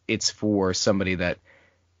unless it's for somebody that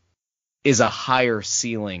is a higher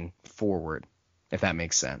ceiling forward, if that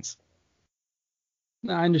makes sense.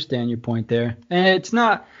 No, I understand your point there, and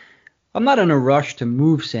I'm not in a rush to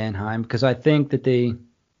move Sanheim because I think that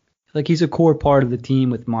he's a core part of the team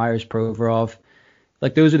with Myers, Provorov.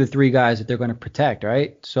 Like, those are the three guys that they're going to protect,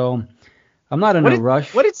 right? So I'm not in a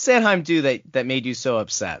rush. What did Sanheim do that made you so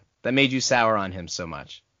upset, that made you sour on him so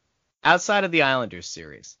much? Outside of the Islanders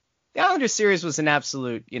series. The Islanders series was an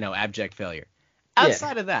absolute, abject failure.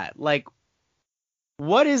 Outside of that, like,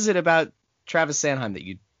 what is it about Travis Sanheim that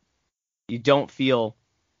you don't feel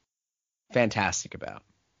fantastic about?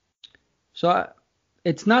 So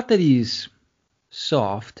it's not that he's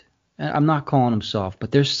soft. I'm not calling him soft,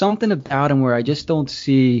 but there's something about him where I just don't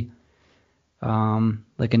see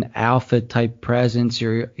like an alpha type presence,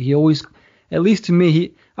 or he always, at least to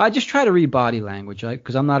me, I just try to read body language, right?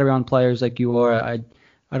 Because I'm not around players like you are.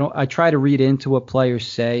 I try to read into what players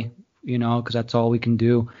say, because that's all we can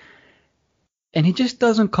do. And he just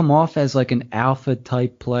doesn't come off as like an alpha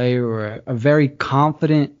type player or a very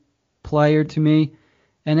confident player to me.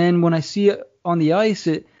 And then when I see it on the ice,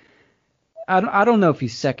 I don't know if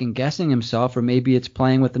he's second guessing himself, or maybe it's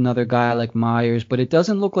playing with another guy like Myers, but it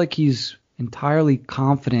doesn't look like he's entirely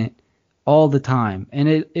confident all the time. And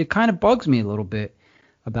it kind of bugs me a little bit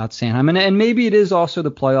about Sanheim. And maybe it is also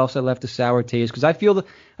the playoffs that left a sour taste, because I feel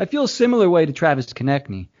a similar way to Travis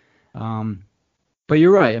Konechny. But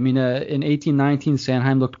you're right. I mean, in 18-19,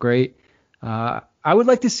 Sanheim looked great. I would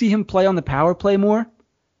like to see him play on the power play more.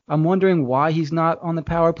 I'm wondering why he's not on the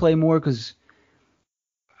power play more, because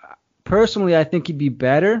personally I think he'd be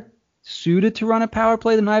better suited to run a power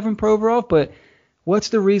play than Ivan Provorov. But what's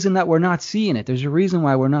the reason that we're not seeing it? There's a reason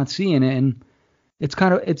why we're not seeing it, and it's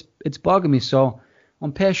bugging me. So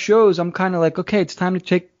on past shows, I'm kind of like, okay, it's time to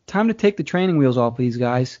take the training wheels off of these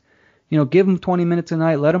guys. Give them 20 minutes a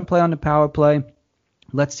night, let them play on the power play.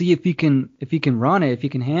 Let's see if he can run it, if he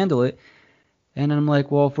can handle it. And I'm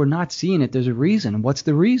like, well, if we're not seeing it, there's a reason. What's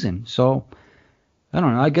the reason? So I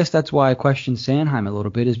don't know. I guess that's why I question Sanheim a little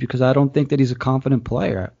bit, is because I don't think that he's a confident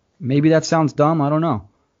player. Maybe that sounds dumb. I don't know.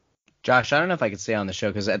 Josh, I don't know if I could stay on the show,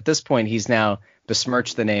 because at this point he's now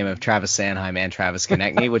besmirched the name of Travis Sanheim and Travis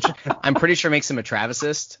Konechny, which I'm pretty sure makes him a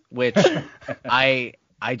Travisist, which I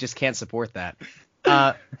just can't support that.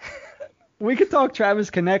 We could talk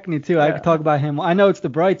Travis Konechny too. Yeah. I could talk about him. I know it's the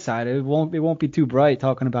bright side. It won't be too bright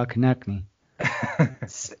talking about Konechny.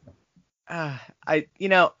 I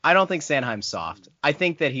don't think Sanheim's soft. I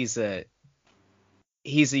think that he's a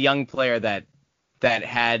young player that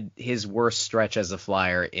had his worst stretch as a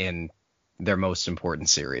Flyer in their most important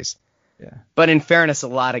series. Yeah. But in fairness, a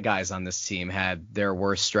lot of guys on this team had their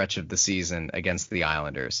worst stretch of the season against the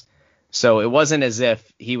Islanders. So it wasn't as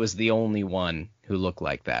if he was the only one who looked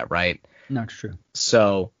like that, right? Not true.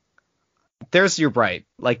 So there's your bright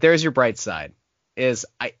side.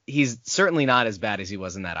 He's certainly not as bad as he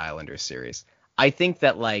was in that Islanders series. I think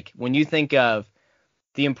that, like, when you think of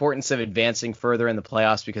the importance of advancing further in the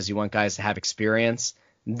playoffs because you want guys to have experience,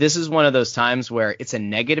 this is one of those times where it's a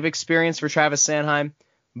negative experience for Travis Sanheim,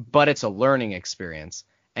 but it's a learning experience.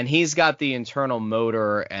 And he's got the internal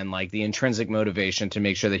motor and, like, the intrinsic motivation to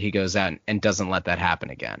make sure that he goes out and doesn't let that happen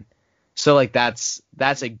again. So, like, that's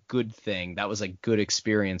a good thing. That was a good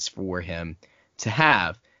experience for him to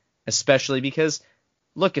have, especially because,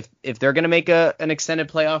 look, if they're going to make an extended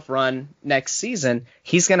playoff run next season,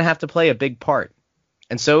 he's going to have to play a big part.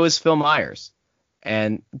 And so is Phil Myers.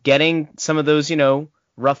 And getting some of those,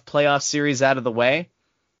 rough playoff series out of the way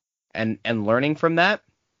and learning from that,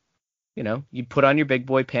 you put on your big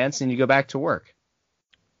boy pants and you go back to work.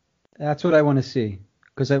 That's what I want to see.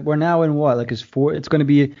 Because we're now in what? Like his fourth. It's going to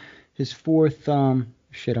be his fourth. I'm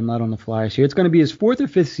not on the Flyers here. It's going to be his fourth or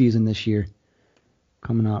fifth season this year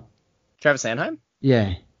coming up. Travis Sanheim?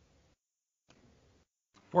 Yeah.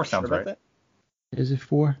 4 sounds right. That? Is it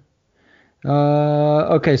 4?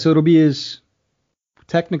 Okay, so it'll be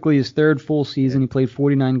technically his third full season. He played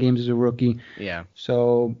 49 games as a rookie. Yeah.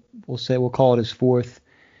 So we'll call it his fourth.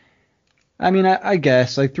 I mean, I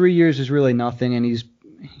guess like 3 years is really nothing, and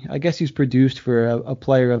I guess he's produced for a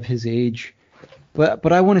player of his age.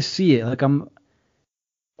 but I want to see it. Like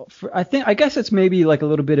I guess it's maybe like a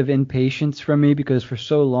little bit of impatience from me because for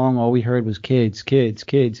so long all we heard was kids, kids,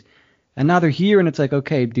 kids. And now they're here and it's like,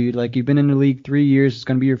 okay, dude, like you've been in the league 3 years. It's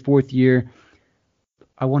going to be your 4th year.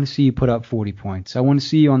 I want to see you put up 40 points. I want to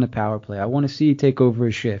see you on the power play. I want to see you take over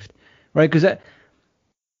a shift. Right? Because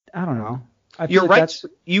I don't know. You're right.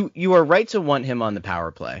 You are right to want him on the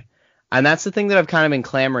power play. And that's the thing that I've kind of been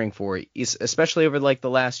clamoring for, especially over like the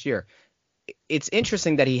last year. It's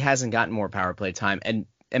interesting that he hasn't gotten more power play time.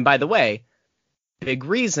 And by the way, big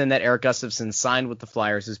reason that Erik Gustafsson signed with the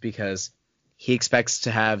Flyers is because he expects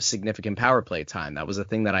to have significant power play time. That was a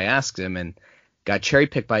thing that I asked him and got cherry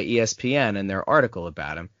picked by ESPN in their article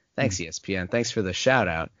about him. Thanks, ESPN. Thanks for the shout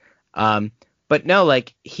out. But no,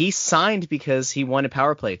 like he signed because he wanted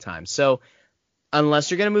power play time. So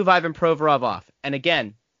unless you're going to move Ivan Provorov off, and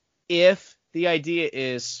again, if the idea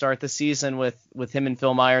is start the season with him and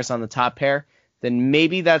Phil Myers on the top pair, then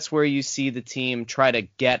maybe that's where you see the team try to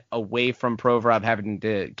get away from Provorov having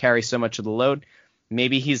to carry so much of the load.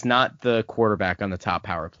 Maybe he's not the quarterback on the top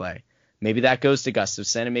power play. Maybe that goes to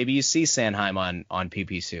Gustafsson, and maybe you see Sanheim on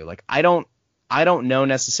PP2. Like I don't know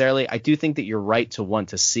necessarily. I do think that you're right to want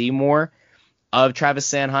to see more of Travis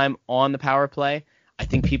Sanheim on the power play. I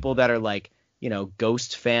think people that are like,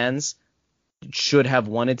 Ghost fans should have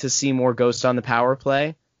wanted to see more Ghost on the power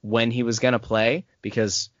play when he was going to play,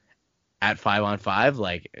 because at 5-on-5,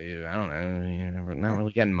 like, I don't know, you're not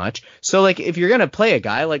really getting much. So, like, if you're going to play a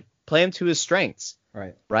guy, like, play him to his strengths.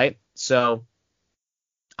 Right? So,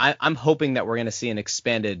 I'm hoping that we're going to see an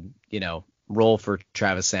expanded, role for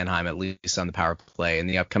Travis Sanheim, at least on the power play in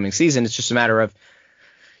the upcoming season. It's just a matter of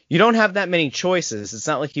you don't have that many choices. It's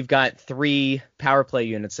not like you've got 3 power play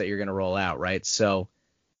units that you're going to roll out, right? So,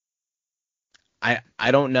 I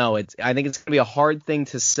don't know. I think it's going to be a hard thing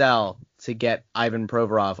to sell to get Ivan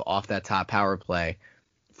Provorov off that top power play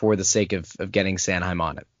for the sake of getting Sanheim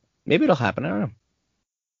on it. Maybe it'll happen. I don't know.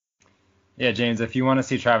 Yeah, James, if you want to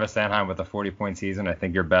see Travis Sanheim with a 40-point season, I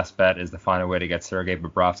think your best bet is to find a way to get Sergei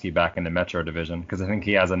Bobrovsky back in the Metro Division, because I think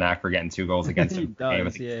he has a knack for getting 2 goals against him per game. I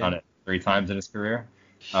think he's done it 3 times in his career.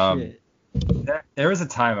 There was a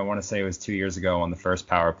time, I want to say it was 2 years ago on the first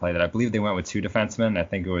power play, that I believe they went with 2 defensemen. I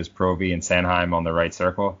think it was Provy and Sanheim on the right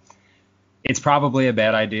circle. It's probably a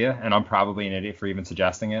bad idea, and I'm probably an idiot for even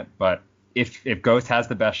suggesting it. But if Ghost has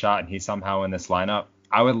the best shot and he's somehow in this lineup,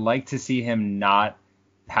 I would like to see him not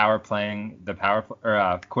power playing the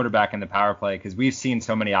quarterback in the power play, because we've seen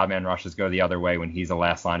so many odd man rushes go the other way when he's the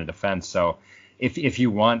last line of defense. So if you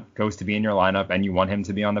want Ghost to be in your lineup and you want him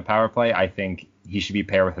to be on the power play, I think he should be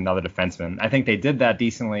paired with another defenseman. I think they did that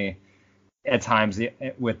decently at times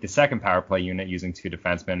with the second power play unit using 2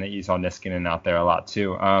 defensemen. You saw Niskanen out there a lot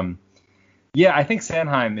too. Yeah, I think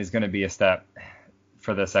Sanheim is going to be a step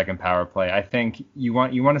for the second power play. I think you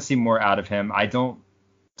want to see more out of him. I don't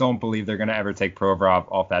believe they're going to ever take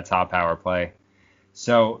Provorov off that top power play.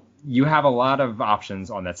 So you have a lot of options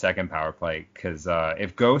on that second power play, because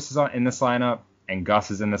if Ghost is in this lineup and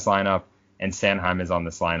Gus is in this lineup and Sanheim is on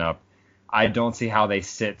this lineup, I don't see how they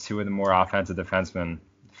sit 2 of the more offensive defensemen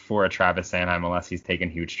for a Travis Sanheim unless he's taking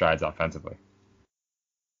huge strides offensively.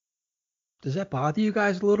 Does that bother you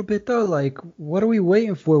guys a little bit, though? Like, what are we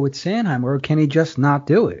waiting for with Sanheim, or can he just not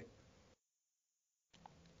do it?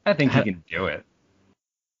 I think he can do it.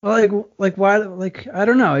 Well, like why? Like, I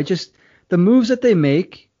don't know. It just, the moves that they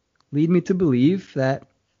make lead me to believe that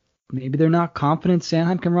maybe they're not confident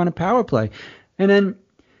Sanheim can run a power play. And then,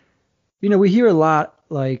 we hear a lot,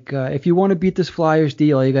 like, if you want to beat this Flyers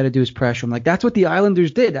deal, all you got to do is pressure them. Like, that's what the Islanders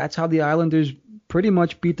did. That's how the Islanders pretty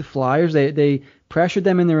much beat the Flyers. They pressured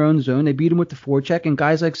them in their own zone. They beat them with the forecheck, and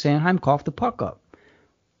guys like Sanheim coughed the puck up.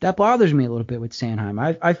 That bothers me a little bit with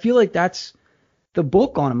Sanheim. I feel like that's the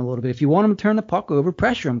book on him a little bit. If you want him to turn the puck over,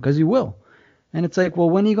 pressure him, because he will. And it's like, well,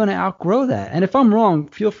 when are you going to outgrow that? And if I'm wrong,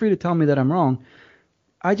 feel free to tell me that I'm wrong.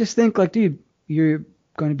 I just think, like, dude, you're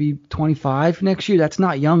going to be 25 next year. That's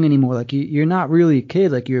not young anymore. Like, you're not really a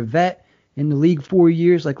kid. Like, you're a vet in the league 4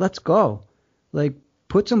 years. Like, let's go. Like,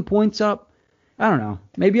 put some points up. I don't know.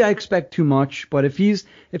 Maybe I expect too much, but if he's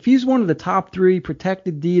one of the top 3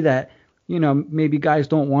 protected D that, maybe guys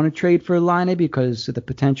don't want to trade for Laine because of the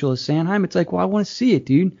potential of Sanheim, it's like, well, I want to see it,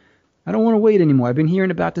 dude. I don't want to wait anymore. I've been hearing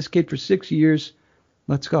about this kid for 6 years.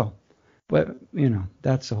 Let's go. But,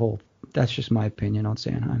 that's just my opinion on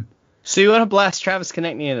Sanheim. So you want to blast Travis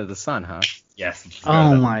Konechny into the sun, huh? Yes.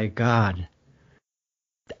 Oh, my God.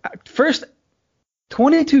 First,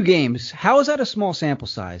 22 games. How is that a small sample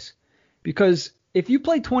size? Because if you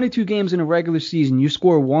play 22 games in a regular season, you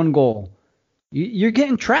score 1 goal, you're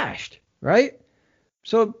getting trashed, right?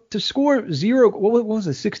 So to score zero, what was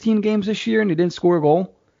it, 16 games this year, and he didn't score a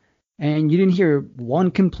goal, and you didn't hear one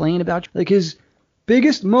complaint about, like, his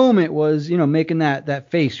biggest moment was, making that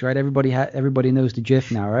face, right? Everybody knows the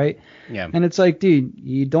GIF now, right? Yeah. And it's like, dude,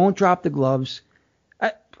 you don't drop the gloves.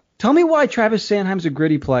 Tell me why Travis Sanheim's a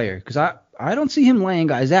gritty player, because I don't see him laying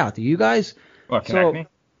guys out. Do you guys? What, Konechny?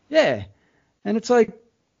 Yeah. And it's like,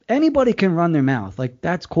 anybody can run their mouth. Like,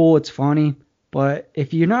 that's cool. It's funny. But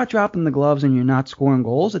if you're not dropping the gloves and you're not scoring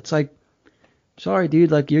goals, it's like, sorry,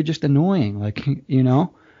 dude, like, you're just annoying. Like,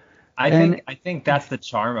 I think that's the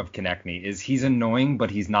charm of Konechny, is he's annoying,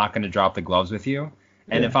 but he's not going to drop the gloves with you.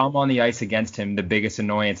 And if I'm on the ice against him, the biggest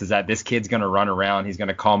annoyance is that this kid's going to run around. He's going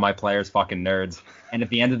to call my players fucking nerds. And at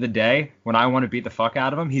the end of the day, when I want to beat the fuck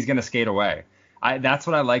out of him, he's going to skate away. That's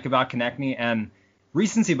what I like about Konechny. And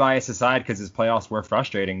recency bias aside, because his playoffs were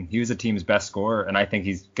frustrating, he was the team's best scorer, and I think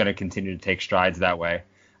he's going to continue to take strides that way.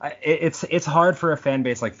 It's hard for a fan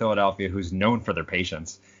base like Philadelphia, who's known for their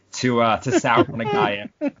patience, to sour on a guy,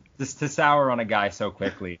 just to sour on a guy so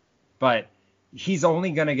quickly. But he's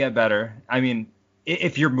only going to get better. I mean,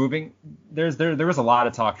 if you're moving, there was a lot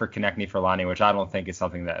of talk for Konechny for Laine, which I don't think is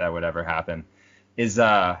something that would ever happen.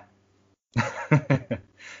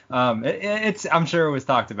 I'm sure it was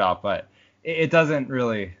talked about, but it doesn't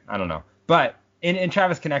really, I don't know. But in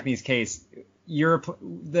Travis Konechny's case,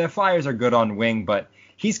 the Flyers are good on wing, but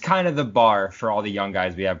he's kind of the bar for all the young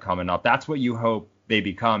guys we have coming up. That's what you hope they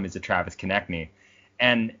become, is a Travis Konechny.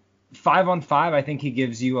 And 5-on-5, I think he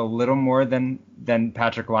gives you a little more than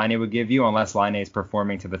Patrik Laine would give you, unless Laine is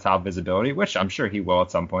performing to the top visibility, which I'm sure he will at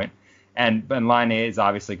some point. And Laine is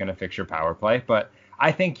obviously going to fix your power play, but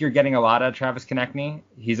I think you're getting a lot out of Travis Konechny.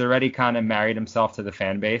 He's already kind of married himself to the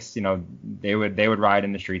fan base. They would ride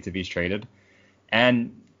in the streets if he's traded.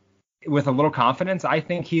 And with a little confidence, I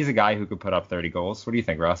think he's a guy who could put up 30 goals. What do you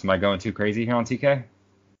think, Russ? Am I going too crazy here on TK?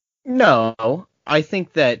 No, I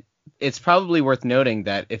think that it's probably worth noting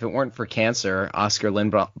that if it weren't for cancer, Oscar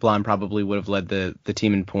Lindblom probably would have led the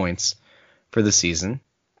team in points for the season,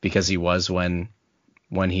 because he was when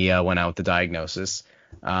he went out with the diagnosis.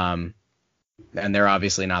 And they're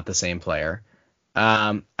obviously not the same player.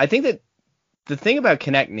 I think that the thing about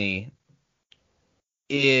Konechny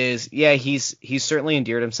is, he's certainly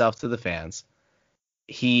endeared himself to the fans.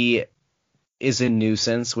 He is a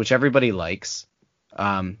nuisance, which everybody likes.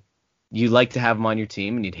 You like to have him on your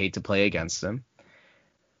team, and you'd hate to play against him.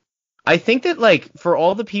 I think that, like, for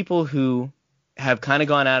all the people who have kind of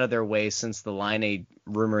gone out of their way since the Laine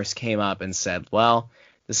rumors came up and said, well,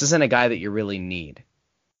 this isn't a guy that you really need,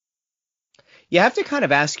 you have to kind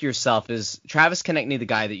of ask yourself, is Travis Konechny the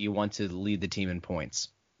guy that you want to lead the team in points?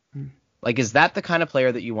 Like, is that the kind of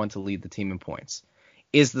player that you want to lead the team in points?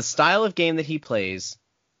 Is the style of game that he plays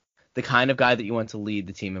the kind of guy that you want to lead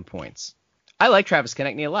the team in points? I like Travis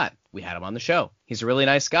Konechny a lot. We had him on the show. He's a really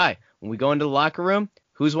nice guy. When we go into the locker room,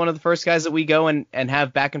 who's one of the first guys that we go and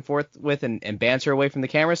have back and forth with and banter away from the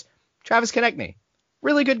cameras? Travis Konechny.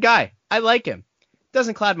 Really good guy. I like him.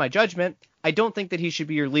 Doesn't cloud my judgment. I don't think that he should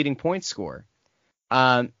be your leading point scorer.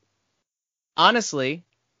 Honestly,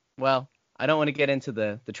 well, I don't want to get into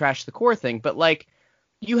the trash the core thing, but, like,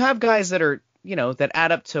 you have guys that are, that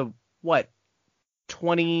add up to what,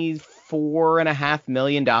 $24.5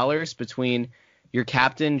 million between your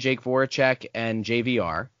captain, Jake Voracek, and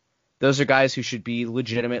JVR. Those are guys who should be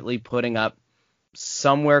legitimately putting up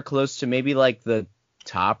somewhere close to maybe like the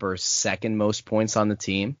top or second most points on the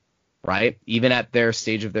team, right? Even at their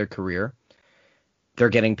stage of their career. They're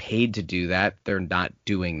getting paid to do that. They're not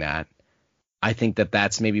doing that. I think that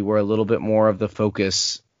that's maybe where a little bit more of the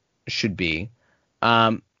focus should be.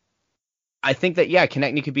 I think that,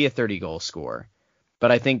 Konechny could be a 30-goal scorer,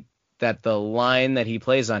 but I think that the line that he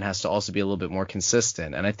plays on has to also be a little bit more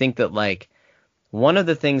consistent. And I think that, like, one of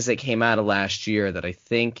the things that came out of last year that I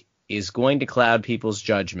think is going to cloud people's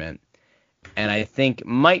judgment, and I think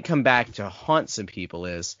might come back to haunt some people,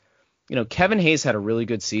 is, Kevin Hayes had a really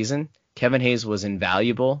good season. Kevin Hayes was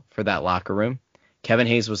invaluable for that locker room. Kevin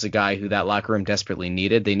Hayes was a guy who that locker room desperately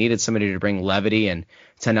needed. They needed somebody to bring levity and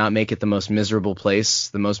to not make it the most miserable place,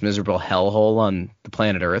 the most miserable hellhole on the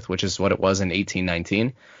planet Earth, which is what it was in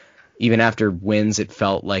 1819. Even after wins, it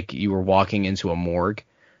felt like you were walking into a morgue.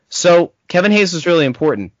 So Kevin Hayes was really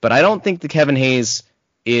important, but I don't think that Kevin Hayes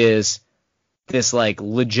is this, like,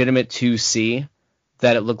 legitimate 2C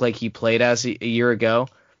that it looked like he played as a year ago.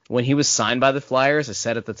 When he was signed by the Flyers, I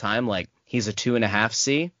said at the time, like, he's a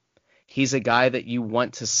 2.5C. He's a guy that you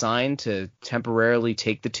want to sign to temporarily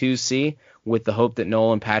take the 2C with the hope that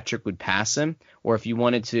Nolan Patrick would pass him. Or if you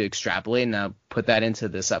wanted to extrapolate and now put that into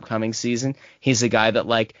this upcoming season, he's a guy that,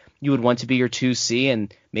 like, you would want to be your 2C,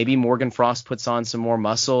 and maybe Morgan Frost puts on some more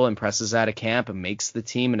muscle and presses out of camp and makes the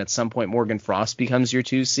team, and at some point Morgan Frost becomes your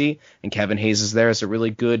 2C, and Kevin Hayes is there as a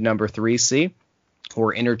really good number 3C,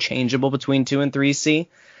 or interchangeable between 2 and 3C.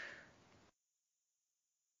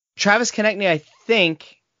 Travis Konechny, I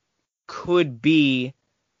think, could be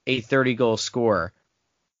a 30-goal scorer,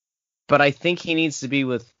 but I think he needs to be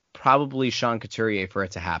with probably Sean Couturier for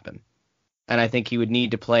it to happen. And I think he would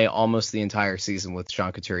need to play almost the entire season with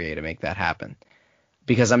Sean Couturier to make that happen.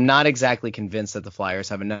 Because I'm not exactly convinced that the Flyers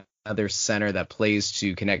have another center that plays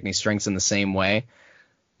to Konechny's strengths in the same way,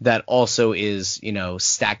 that also is,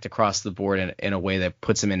 stacked across the board in a way that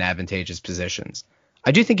puts him in advantageous positions.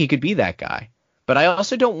 I do think he could be that guy, but I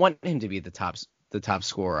also don't want him to be the top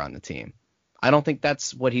scorer on the team. I don't think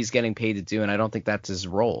that's what he's getting paid to do, and I don't think that's his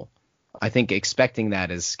role. I think expecting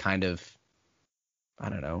that is kind of, I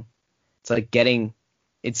don't know. It's like getting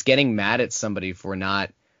mad at somebody for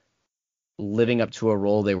not living up to a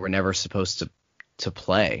role they were never supposed to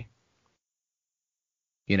play.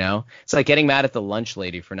 It's like getting mad at the lunch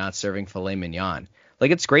lady for not serving filet mignon.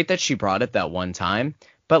 Like, it's great that she brought it that one time,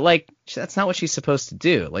 but like, that's not what she's supposed to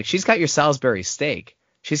do. Like, she's got your Salisbury steak.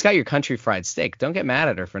 She's got your country fried steak. Don't get mad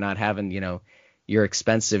at her for not having, your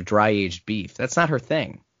expensive dry aged beef. That's not her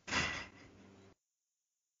thing.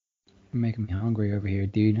 You're making me hungry over here,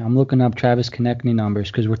 dude. I'm looking up Travis Konechny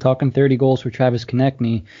numbers because we're talking 30 goals for Travis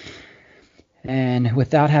Konechny. And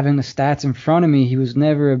without having the stats in front of me, he was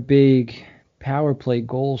never a big power play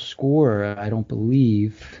goal scorer, I don't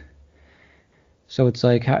believe. So it's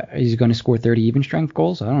like, is he going to score 30 even strength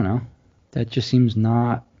goals? I don't know. That just seems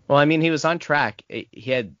not. Well, I mean, he was on track.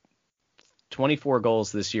 He had 24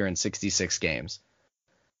 goals this year in 66 games.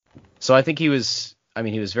 So I think he was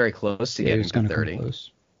very close to getting to 30.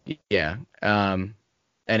 Close. Yeah. And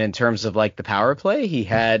in terms of like the power play, he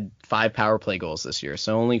had 5 power play goals this year.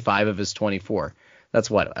 So only 5 of his 24. That's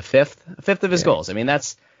what, a fifth of his goals. I mean,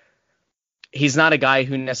 he's not a guy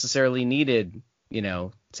who necessarily needed,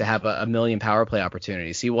 to have a million power play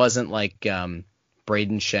opportunities. He wasn't like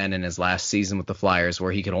Braden Shen in his last season with the Flyers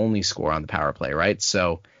where he could only score on the power play, right?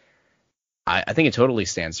 So I think it totally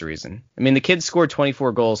stands to reason. I mean, the kid scored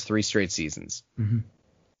 24 goals 3 straight seasons. Mm-hmm.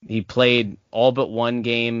 He played all but one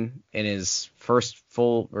game in his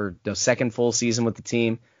second full season with the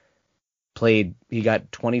team. He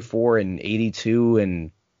got 24 and 82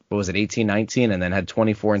 and 18-19, and then had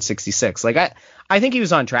 24 and 66. Like I think he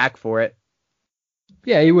was on track for it.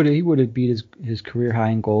 Yeah, he would have beat his career high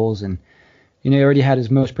in goals, and he already had his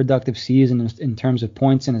most productive season in terms of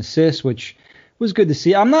points and assists, which was good to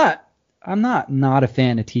see. I'm not a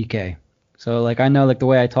fan of TK. So, like, I know, like, the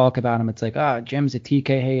way I talk about him, it's like, Jim's a TK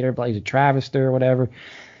hater, but he's a Travister or whatever.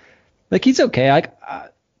 Like, he's okay.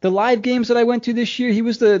 The live games that I went to this year, he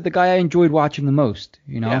was the guy I enjoyed watching the most,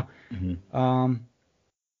 Yeah. Mm-hmm.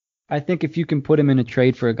 I think if you can put him in a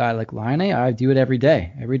trade for a guy like Laine, I do it every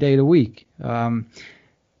day of the week. The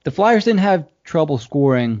Flyers didn't have trouble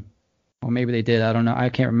scoring, or maybe they did. I don't know. I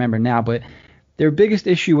can't remember now, but their biggest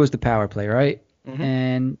issue was the power play, right? Mm-hmm.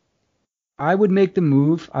 And I would make the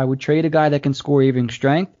move. I would trade a guy that can score even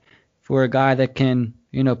strength for a guy that can,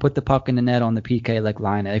 put the puck in the net on the PK like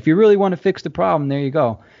Laine. If you really want to fix the problem, there you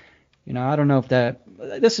go. I don't know if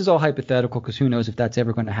this is all hypothetical because who knows if that's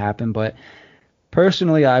ever going to happen. But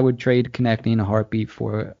personally, I would trade Konechny in a heartbeat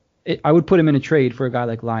for it. I would put him in a trade for a guy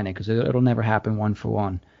like Laine because it'll never happen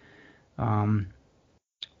 1-for-1.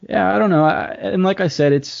 Yeah, I don't know. And like I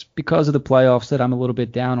said, it's because of the playoffs that I'm a little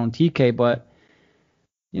bit down on TK, but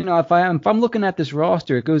if I'm looking at this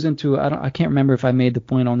roster, it goes into I can't remember if I made the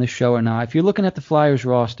point on this show or not. If you're looking at the Flyers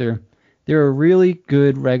roster, they're a really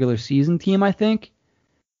good regular season team, I think.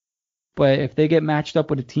 But if they get matched up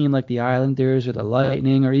with a team like the Islanders or the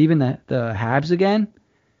Lightning or even the Habs again,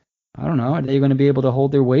 I don't know. Are they going to be able to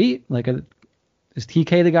hold their weight? Like, is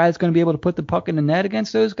TK the guy that's going to be able to put the puck in the net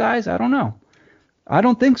against those guys? I don't know. I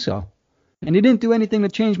don't think so. And he didn't do anything to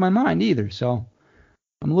change my mind either, so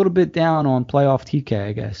I'm a little bit down on playoff TK,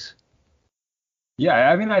 I guess. Yeah,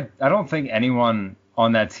 I mean, I don't think anyone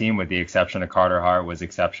on that team, with the exception of Carter Hart, was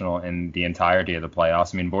exceptional in the entirety of the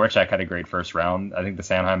playoffs. I mean, Voracek had a great first round. I think the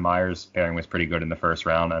Sanheim-Myers pairing was pretty good in the first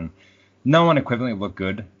round, and no one equivalently looked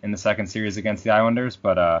good in the second series against the Islanders.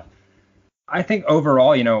 But I think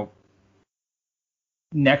overall,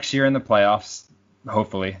 next year in the playoffs,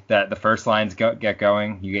 hopefully, that the first lines get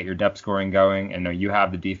going, you get your depth scoring going, and you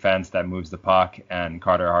have the defense that moves the puck, and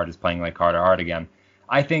Carter Hart is playing like Carter Hart again.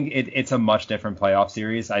 I think it's a much different playoff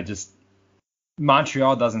series.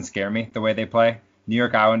 Montreal doesn't scare me the way they play. New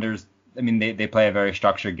York Islanders I mean, they play a very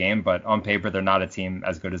structured game, but on paper they're not a team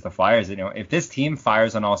as good as the Flyers. You know, if this team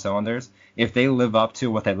fires on all cylinders, if they live up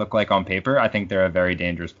to what they look like on paper, I think they're a very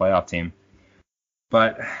dangerous playoff team.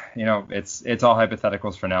 But you know, it's all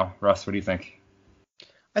hypotheticals for now. Russ, what do you think?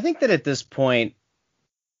 I think that at this point,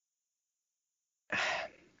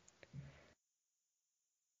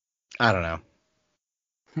 I don't know.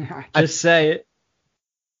 Just say it.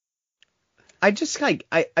 I just like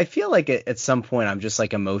I feel like at some point I'm just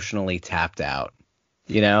like emotionally tapped out,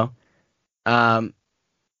 you know?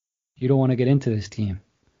 You don't want to get into this team.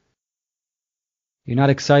 You're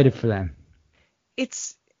not excited for them.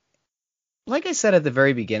 It's like I said at the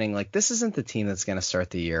very beginning, like this isn't the team that's going to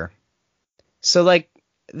start the year. So like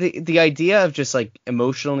the idea of just like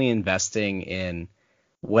emotionally investing in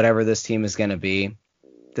whatever this team is going to be,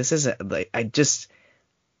 this isn't like I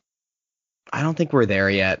don't think we're there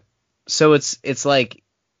yet. So it's like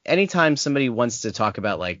anytime somebody wants to talk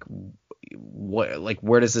about like what like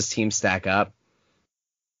where does this team stack up?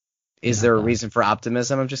 Is there a reason for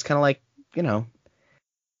optimism? I'm just kind of like, you know,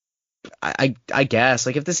 I guess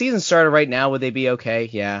like if the season started right now, would they be okay?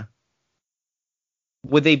 Yeah.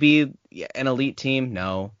 Would they be an elite team?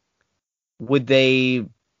 No. Would they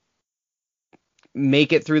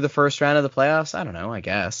make it through the first round of the playoffs? I don't know, I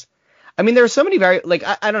guess. I mean, there are so many like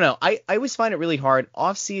I don't know. I always find it really hard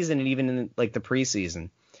off season and even in like the preseason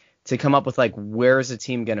to come up with like where is a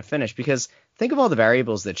team going to finish, because think of all the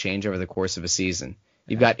variables that change over the course of a season.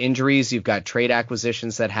 You've got injuries, you've got trade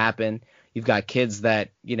acquisitions that happen, you've got kids that,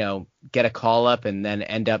 you know, get a call up and then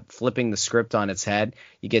end up flipping the script on its head.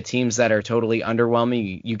 You get teams that are totally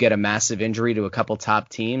underwhelming. You get a massive injury to a couple top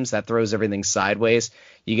teams that throws everything sideways.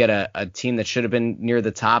 You get a team that should have been near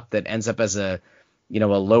the top that ends up as a, you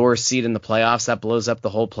know, a lower seed in the playoffs that blows up the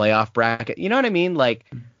whole playoff bracket. You know what I mean? Like,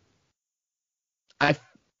 I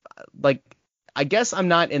guess I'm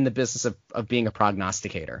not in the business of being a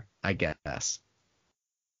prognosticator, I guess.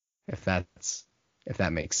 If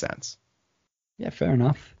that makes sense. Yeah, fair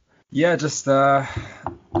enough. Yeah, just I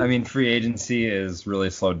mean, free agency is really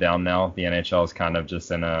slowed down now. The NHL is kind of just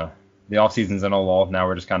the offseason's in a lull. Now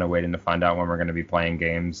we're just kind of waiting to find out when we're going to be playing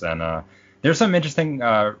games, and there's some interesting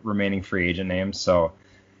remaining free agent names. So,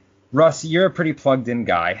 Russ, you're a pretty plugged in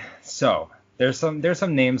guy. So there's some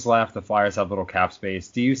names left. The Flyers have little cap space.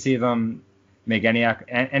 Do you see them make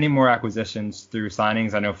any more acquisitions through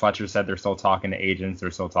signings? I know Fletcher said they're still talking to agents.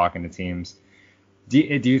 They're still talking to teams. Do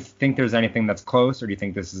you think there's anything that's close, or do you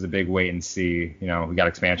think this is a big wait and see? You know, we got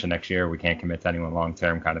expansion next year. We can't commit to anyone long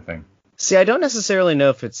term kind of thing. See, I don't necessarily know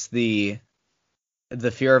if it's the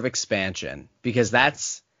fear of expansion, because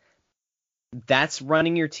that's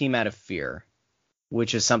running your team out of fear,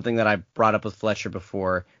 which is something that I brought up with Fletcher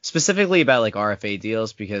before, specifically about like RFA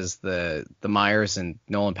deals, because the Myers and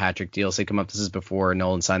Nolan Patrick deals, they come up. This is before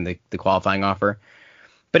Nolan signed the qualifying offer.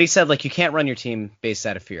 But he said, like, you can't run your team based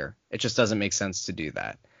out of fear. It just doesn't make sense to do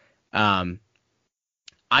that.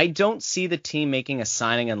 I don't see the team making a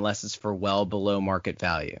signing unless it's for well below market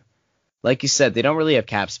value. Like you said, they don't really have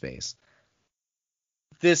cap space.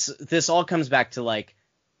 This all comes back to, like,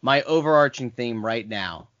 my overarching theme right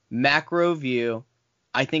now. Macro view,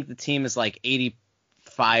 I think the team is, like,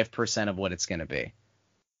 85% of what it's going to be,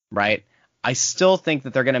 right? I still think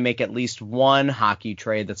that they're going to make at least one hockey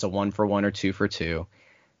trade that's a 1-for-1 or 2-for-2.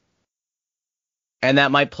 And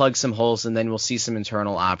that might plug some holes, and then we'll see some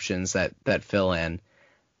internal options that fill in.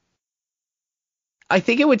 I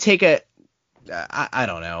think it would take I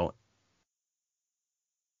don't know.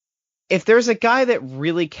 If there's a guy that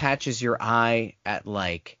really catches your eye at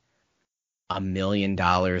like $1 million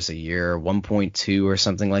a year, 1.2 or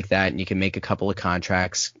something like that, and you can make a couple of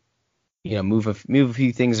contracts, you know, move a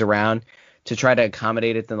few things around to try to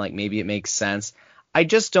accommodate it, then like maybe it makes sense. I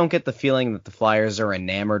just don't get the feeling that the Flyers are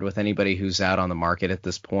enamored with anybody who's out on the market at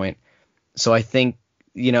this point. So I think,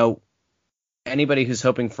 you know, anybody who's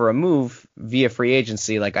hoping for a move via free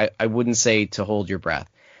agency, like I wouldn't say to hold your breath.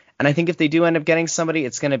 And I think if they do end up getting somebody,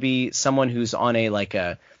 it's going to be someone who's on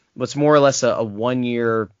what's more or less a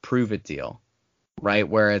 1-year prove it deal, right?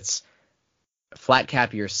 Where it's flat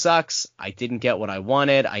cap year sucks. I didn't get what I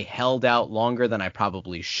wanted. I held out longer than I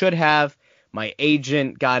probably should have. My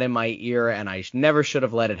agent got in my ear, and I never should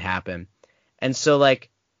have let it happen. And so, like,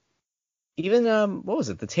 even, what was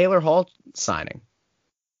it? The Taylor Hall signing,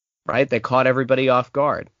 right? They caught everybody off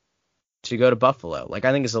guard to go to Buffalo. Like,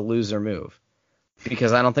 I think it's a loser move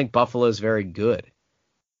because I don't think Buffalo is very good.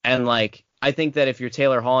 And, like, I think that if you're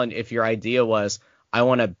Taylor Hall and if your idea was, I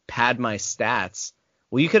want to pad my stats,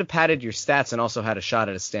 well, you could have padded your stats and also had a shot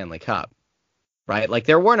at a Stanley Cup, right? Like,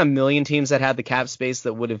 there weren't a million teams that had the cap space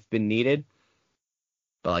that would have been needed.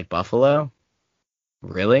 But like Buffalo,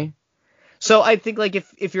 really? So I think like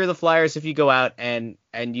if you're the Flyers, if you go out and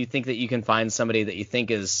you think that you can find somebody that you think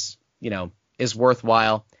is, is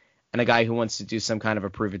worthwhile and a guy who wants to do some kind of a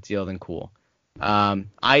prove it deal, then cool.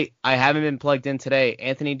 I haven't been plugged in today.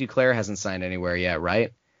 Anthony Duclair hasn't signed anywhere yet,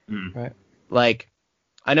 right? Right. Like,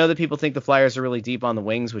 I know that people think the Flyers are really deep on the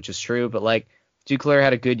wings, which is true, but like Duclair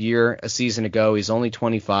had a good year a season ago. He's only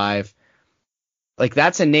 25. Like,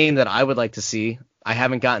 that's a name that I would like to see. I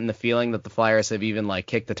haven't gotten the feeling that the Flyers have even like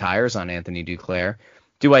kicked the tires on Anthony Duclair.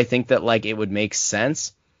 Do I think that like it would make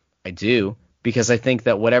sense? I do, because I think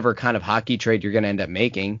that whatever kind of hockey trade you're going to end up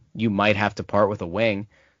making, you might have to part with a wing.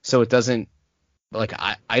 So it doesn't like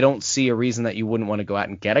I don't see a reason that you wouldn't want to go out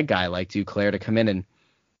and get a guy like Duclair to come in and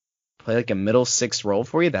play like a middle six role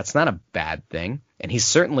for you. That's not a bad thing. And he's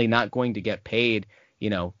certainly not going to get paid,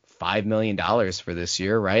 $5 million for this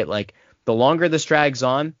year, right? Like, the longer this drags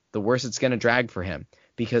on, the worse it's going to drag for him.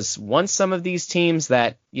 Because once some of these teams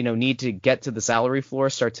that, need to get to the salary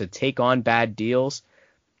floor start to take on bad deals,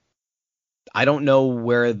 I don't know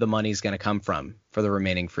where the money's going to come from for the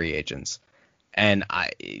remaining free agents. And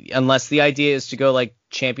unless the idea is to go like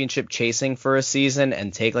championship chasing for a season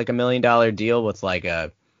and take like $1 million deal with like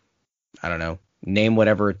I don't know, name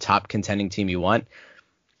whatever top contending team you want.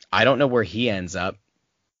 I don't know where he ends up.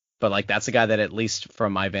 But, like, that's a guy that, at least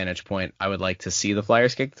from my vantage point, I would like to see the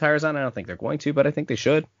Flyers kick the tires on. I don't think they're going to, but I think they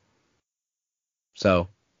should. So,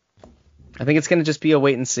 I think it's going to just be a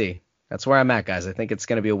wait and see. That's where I'm at, guys. I think it's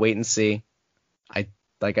going to be a wait and see.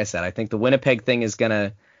 Like I said, I think the Winnipeg thing is going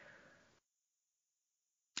to...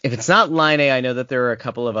 If it's not Line A, I know that there are a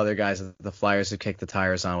couple of other guys that the Flyers have kicked the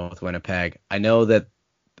tires on with Winnipeg. I know that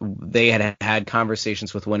they had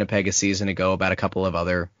conversations with Winnipeg a season ago about a couple of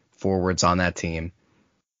other forwards on that team.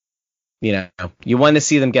 You want to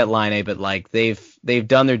see them get Line A, but like they've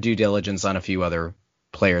done their due diligence on a few other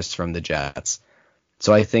players from the Jets.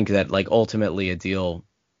 So I think that like ultimately a deal,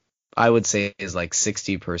 I would say, is like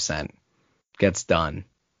 60% gets done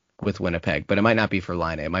with Winnipeg, but it might not be for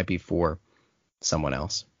Line A. It might be for someone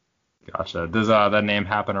else. Gotcha. Does that name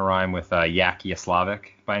happen to rhyme with Yak Yaslavic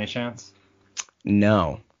by any chance?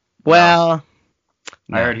 No. Well,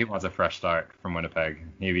 I heard he wants a fresh start from Winnipeg.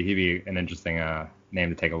 He'd be an interesting name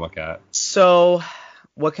to take a look at. So,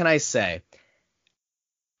 what can I say?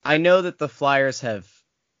 I know that the Flyers have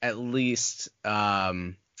at least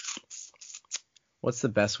what's the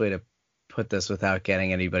best way to put this without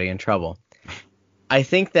getting anybody in trouble? I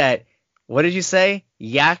think that, what did you say?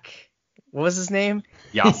 Yak, what was his name?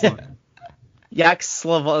 Yaslavic. Yak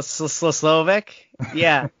Slovic?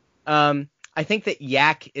 Yeah. I think that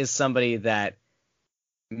Yak is somebody that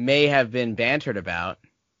may have been bantered about.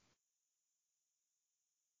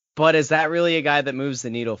 But is that really a guy that moves the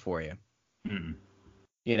needle for you?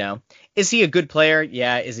 Mm-hmm. Is he a good player?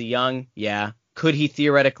 Yeah. Is he young? Yeah. Could he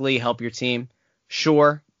theoretically help your team?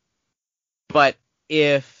 Sure. But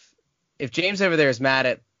if James over there is mad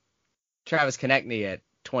at Travis Konechny at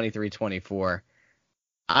 23-24,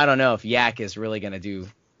 I don't know if Yak is really going to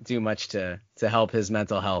do much to help his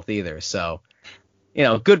mental health either. So,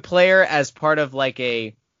 good player as part of like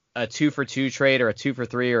a 2-for-2 trade or a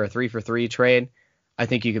 2-for-3 or a 3-for-3 trade. I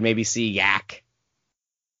think you could maybe see Yak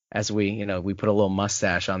as we put a little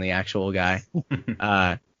mustache on the actual guy.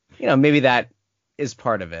 Maybe that is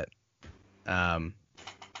part of it. But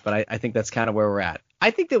I think that's kind of where we're at.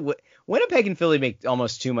 I think that Winnipeg and Philly make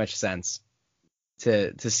almost too much sense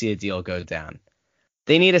to see a deal go down.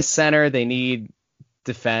 They need a center. They need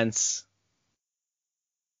defense.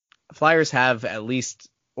 Flyers have at least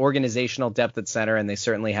organizational depth at center, and they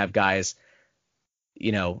certainly have guys,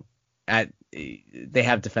 they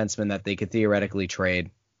have defensemen that they could theoretically trade.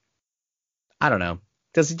 I don't know.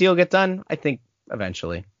 Does the deal get done? I think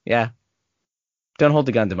eventually. Yeah. Don't hold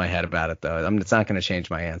the gun to my head about it, though. It's not going to change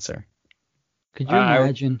my answer. Could you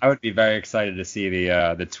imagine? I would be very excited to see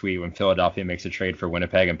the tweet when Philadelphia makes a trade for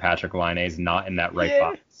Winnipeg and Patrick Laine is not in that right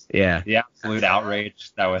box. Yeah. The absolute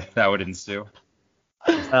outrage that would ensue.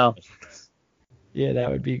 Well, yeah, that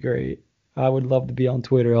would be great. I would love to be on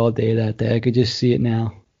Twitter all day that day. I could just see it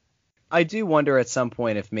now. I do wonder at some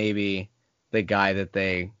point if maybe the guy that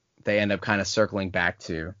they end up kind of circling back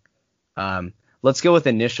to. Let's go with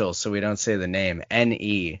initials so we don't say the name.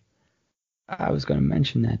 N.E. I was going to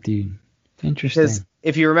mention that, dude. Interesting. Because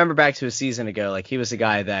if you remember back to a season ago, like he was a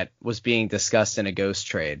guy that was being discussed in a ghost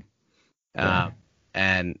trade. Yeah.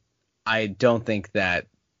 And I don't think that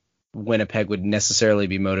Winnipeg would necessarily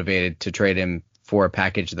be motivated to trade him for a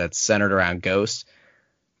package that's centered around Ghost.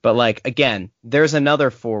 But like, again, there's another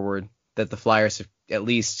forward that the Flyers have at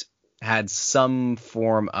least had some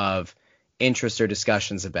form of interest or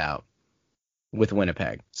discussions about with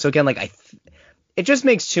Winnipeg. So again, like it just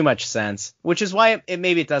makes too much sense, which is why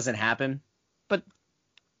maybe it doesn't happen. But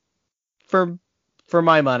for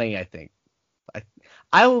my money, I think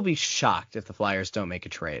I will be shocked if the Flyers don't make a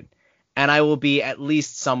trade, and I will be at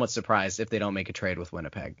least somewhat surprised if they don't make a trade with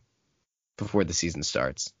Winnipeg before the season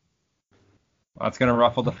starts. Well, it's going to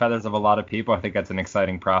ruffle the feathers of a lot of people. I think that's an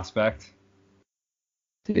exciting prospect.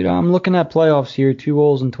 Dude, I'm looking at playoffs here. 2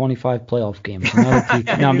 goals in 25 playoff games. No,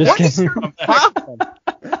 I'm just kidding.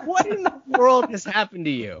 What in the world has happened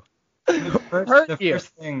to you? The first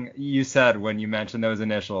thing you said when you mentioned those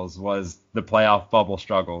initials was the playoff bubble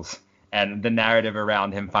struggles and the narrative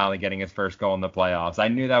around him finally getting his first goal in the playoffs. I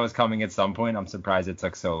knew that was coming at some point. I'm surprised it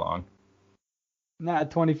took so long. Nah,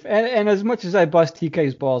 20. And as much as I bust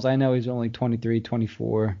TK's balls, I know he's only 23,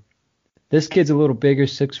 24. This kid's a little bigger,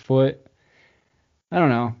 6 foot. I don't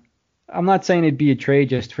know. I'm not saying it'd be a trade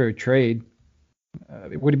just for a trade.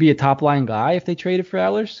 Would it be a top line guy if they traded for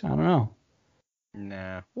Ehlers? I don't know.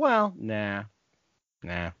 Nah. Well, nah.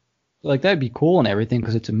 Like, that'd be cool and everything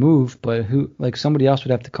because it's a move, but somebody else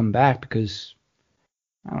would have to come back because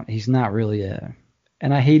he's not really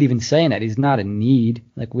and I hate even saying that, he's not a need.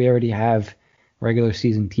 Like, we already have regular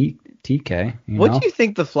season TK. What do you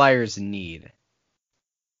think the Flyers need?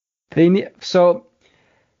 So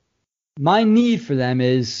my need for them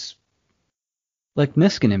is like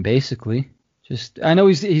Niskanen, basically. Just, I know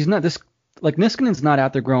he's not this, like, Niskanen's not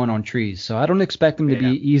out there growing on trees, so I don't expect him to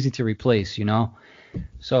be easy to replace,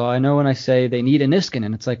 So I know when I say they need a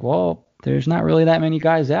Niskanen, it's like, well, there's not really that many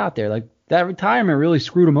guys out there. Like, that retirement really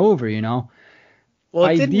screwed him over, Well,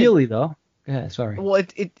 ideally, though. Yeah, sorry. Well,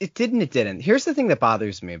 it didn't. Here's the thing that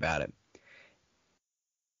bothers me about it.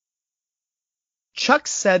 Chuck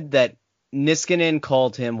said that Niskanen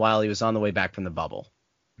called him while he was on the way back from the bubble,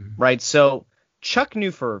 right? So Chuck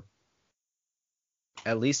knew for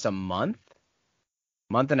at least a month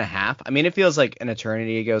and a half. I mean, it feels like an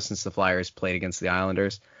eternity ago since the Flyers played against the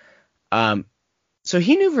Islanders. So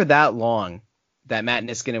he knew for that long that Matt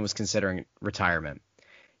Niskanen was considering retirement.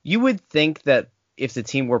 You would think that if the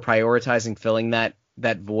team were prioritizing filling that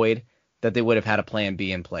void, that they would have had a plan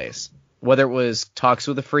B in place, whether it was talks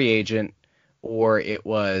with a free agent or it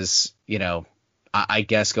was, I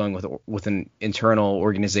guess going with an internal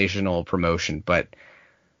organizational promotion. But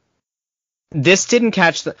this didn't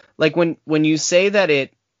catch when you say that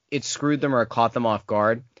it screwed them or it caught them off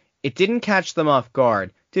guard, it didn't catch them off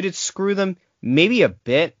guard. Did it screw them? Maybe a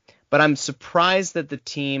bit, but I'm surprised that the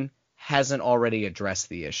team hasn't already addressed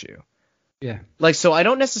the issue. Yeah. So I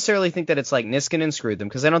don't necessarily think that it's like Niskanen screwed them,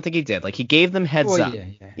 because I don't think he did. Like, he gave them heads up.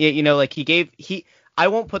 Yeah. I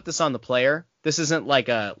won't put this on the player. This isn't like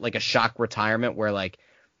a shock retirement where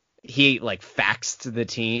he faxed the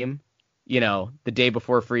team, the day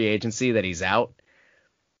before free agency that he's out.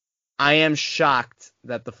 I am shocked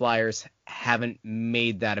that the Flyers haven't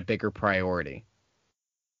made that a bigger priority.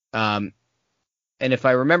 And if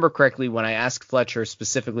I remember correctly, when I asked Fletcher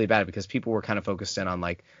specifically about it, because people were kind of focused in on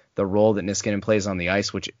the role that Niskanen plays on the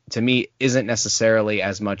ice, which to me isn't necessarily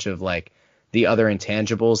as much of the other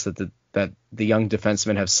intangibles that the young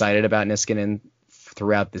defensemen have cited about Niskanen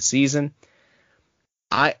throughout the season.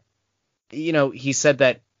 He said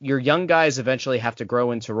that your young guys eventually have to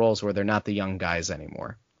grow into roles where they're not the young guys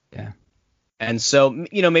anymore. Yeah. And so,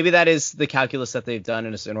 maybe that is the calculus that they've done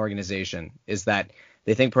as an organization, is that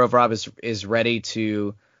they think Provorov is ready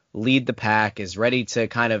to lead the pack, is ready to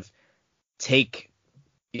kind of take,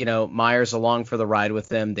 Myers along for the ride with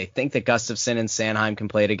them. They think that Gustafsson and Sanheim can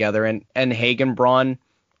play together, and Haig and Braun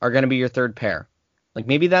are going to be your third pair.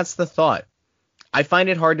 Maybe that's the thought. I find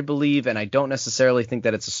it hard to believe, and I don't necessarily think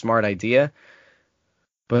that it's a smart idea.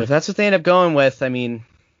 But if that's what they end up going with, I mean,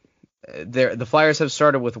 the Flyers have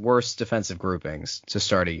started with worse defensive groupings to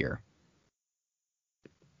start a year.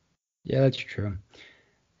 Yeah, that's true.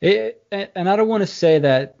 And I don't want to say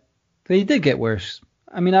that they did get worse.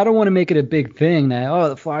 I mean, I don't want to make it a big thing that,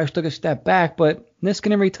 the Flyers took a step back, but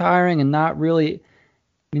Niskanen retiring and not really, I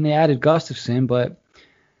mean, they added Gustafsson, but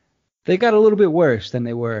they got a little bit worse than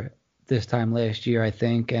they were this time last year, I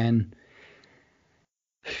think. And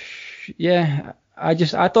yeah, I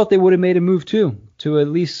thought they would have made a move too, to at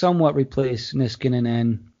least somewhat replace Niskanen,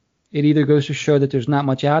 and it either goes to show that there's not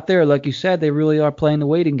much out there, or like you said, they really are playing the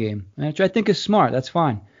waiting game, which I think is smart. That's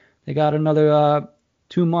fine. They got another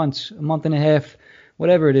 2 months, a month and a half,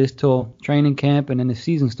 whatever it is, till training camp, and then the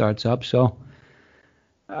season starts up. So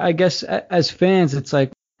I guess as fans, it's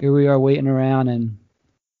like, here we are waiting around, and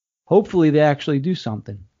hopefully they actually do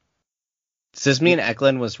something. Does this mean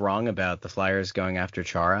Eklund was wrong about the Flyers going after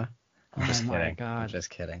Chara? I'm just my kidding. God. I'm just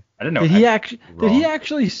kidding. I didn't know. Did he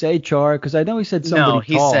actually say Chara? Because I know he said somebody No,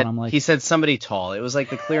 he tall. said And I'm like, he said somebody tall. It was like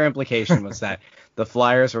the clear implication was that the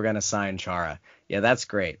Flyers were going to sign Chara. Yeah, that's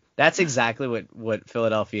great. That's exactly what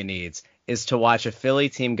Philadelphia needs, is to watch a Philly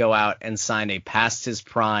team go out and sign a past his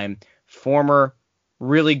prime, former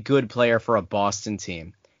really good player for a Boston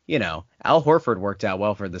team. You know, Al Horford worked out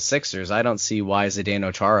well for the Sixers. I don't see why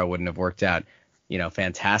Zdeno Chara wouldn't have worked out,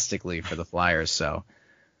 fantastically for the Flyers. So,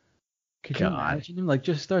 could you imagine him? Like,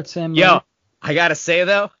 just start saying, yo, I gotta say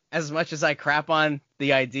though, as much as I crap on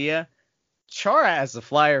the idea, Chara as a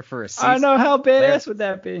Flyer for a season. I know, how badass would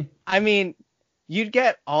that be? I mean, you'd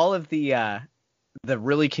get all of the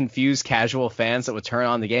really confused casual fans that would turn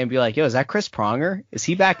on the game and be like, yo, is that Chris Pronger? Is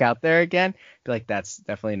he back out there again? Be like, that's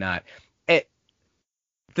definitely not.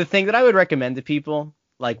 The thing that I would recommend to people,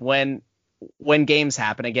 like when games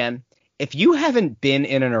happen again, if you haven't been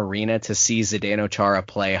in an arena to see Zdeno Chara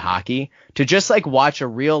play hockey, to just like watch a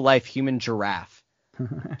real life human giraffe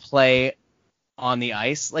play on the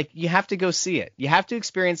ice, like you have to go see it. You have to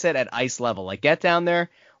experience it at ice level. Like get down there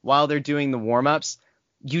while they're doing the warm-ups.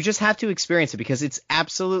 You just have to experience it because it's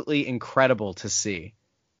absolutely incredible to see.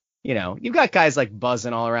 You've got guys like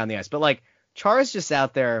buzzing all around the ice, but like Chara's just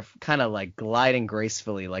out there kind of like gliding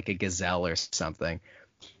gracefully like a gazelle or something.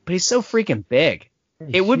 But he's so freaking big.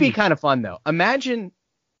 It would be kind of fun though. Imagine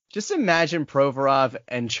Provorov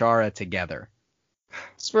and Chara together.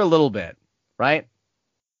 Just for a little bit, right?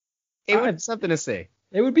 It would be something to see.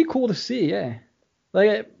 It would be cool to see, yeah.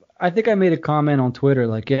 Like I think I made a comment on Twitter,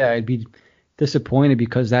 like, yeah, I'd be disappointed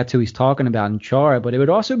because that's who he's talking about in Chara, but it would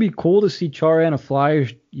also be cool to see Chara in a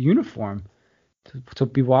Flyers uniform. To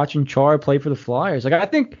be watching Chara play for the Flyers. Like, I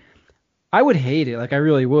think I would hate it. Like, I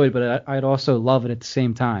really would, but I'd also love it at the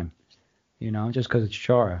same time. Just because it's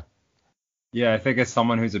Chara. Yeah, I think as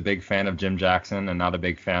someone who's a big fan of Jim Jackson and not a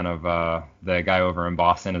big fan of the guy over in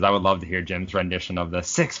Boston, is I would love to hear Jim's rendition of the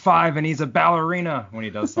 6'5" and he's a ballerina when he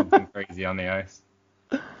does something crazy on the ice.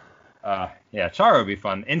 Yeah, Chara would be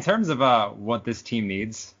fun. In terms of what this team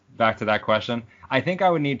needs, back to that question, I think I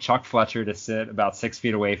would need Chuck Fletcher to sit about 6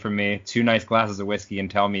 feet away from me, 2 nice glasses of whiskey,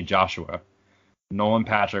 and tell me, Joshua, Nolan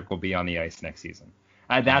Patrick will be on the ice next season.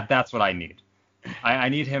 That's what I need. I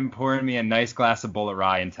need him pouring me a nice glass of Bullet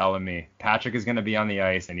Rye and telling me Patrick is going to be on the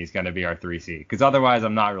ice and he's going to be our 3C. Because otherwise,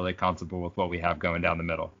 I'm not really comfortable with what we have going down the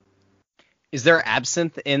middle. Is there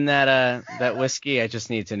absinthe in that whiskey? I just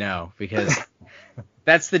need to know, because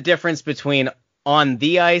that's the difference between on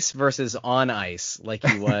the ice versus on ice, like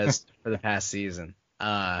he was for the past season.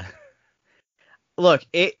 Look,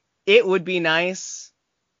 it would be nice.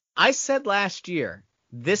 I said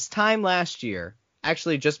this time last year,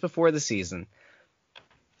 actually just before the season,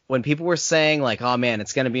 when people were saying like, oh man,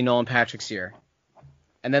 it's going to be Nolan Patrick's year.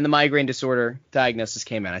 And then the migraine disorder diagnosis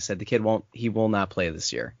came in. I said, he will not play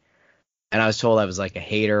this year. And I was told I was like a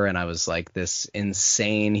hater and I was like this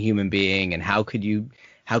insane human being. And how could you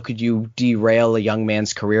derail a young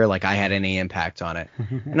man's career like I had any impact on it?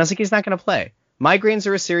 And I was like, he's not going to play. Migraines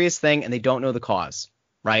are a serious thing and they don't know the cause,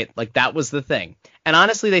 right? Like that was the thing. And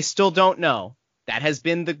honestly, they still don't know. That has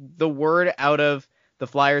been the word out of the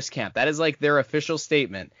Flyers camp. That is like their official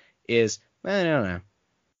statement is, I don't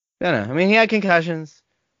know. I mean, he had concussions.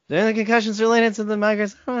 The concussions related to the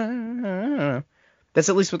migraines. I don't know. That's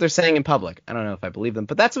at least what they're saying in public. I don't know if I believe them,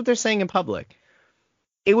 but that's what they're saying in public.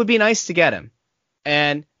 It would be nice to get him.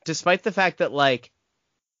 And despite the fact that, like,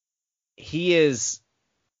 his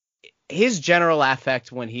general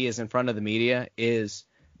affect when he is in front of the media is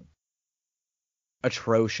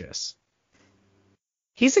atrocious.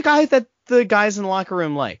 He's a guy that the guys in the locker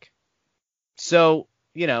room like. So,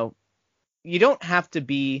 you don't have to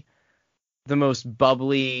be the most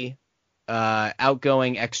bubbly,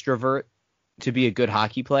 outgoing extrovert to be a good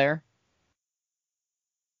hockey player.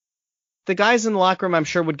 The guys in the locker room, I'm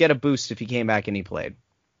sure, would get a boost if he came back and he played.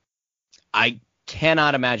 I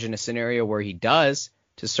cannot imagine a scenario where he does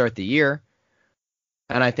to start the year.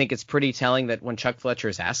 And I think it's pretty telling that when Chuck Fletcher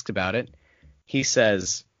is asked about it, he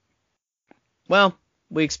says, well,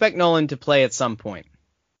 we expect Nolan to play at some point.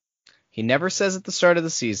 He never says at the start of the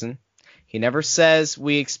season. He never says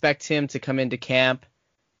we expect him to come into camp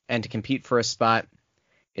and to compete for a spot.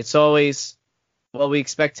 It's always, well, we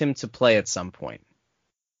expect him to play at some point.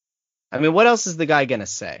 I mean, what else is the guy going to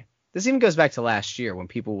say? This even goes back to last year when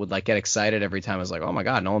people would like get excited every time. I was like, oh my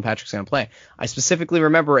God, Nolan Patrick's going to play. I specifically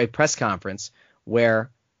remember a press conference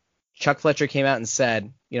where Chuck Fletcher came out and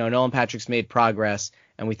said, Nolan Patrick's made progress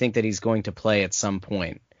and we think that he's going to play at some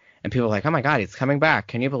point. And people were like, oh my God, he's coming back.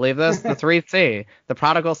 Can you believe this? The 3C, the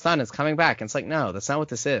prodigal son is coming back. And it's like, no, that's not what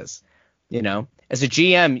this is. As a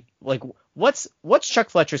GM, like, what's Chuck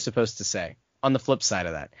Fletcher supposed to say on the flip side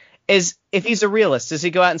of that? Is if he's a realist, does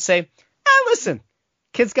he go out and say, listen,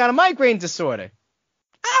 kid's got a migraine disorder.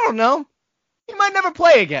 I don't know. He might never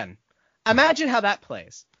play again. Imagine how that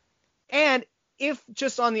plays. And if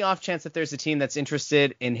just on the off chance that there's a team that's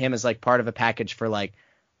interested in him as like part of a package for like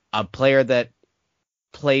a player that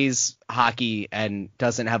plays hockey and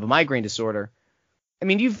doesn't have a migraine disorder, I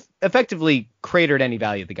mean, you've effectively cratered any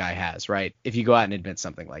value the guy has, right? If you go out and admit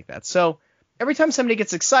something like that. So every time somebody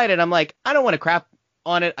gets excited, I'm like, I don't want to crap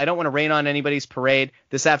on it. I don't want to rain on anybody's parade.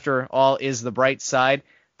 This, after all, is the bright side.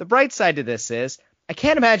 The bright side to this is I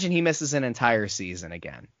can't imagine he misses an entire season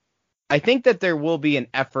again. I think that there will be an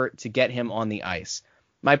effort to get him on the ice.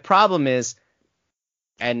 My problem is,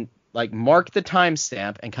 and like mark the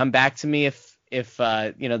timestamp and come back to me if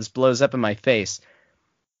this blows up in my face.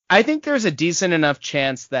 I think there's a decent enough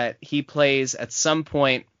chance that he plays at some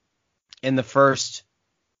point in the first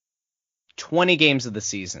 20 games of the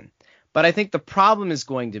season. But I think the problem is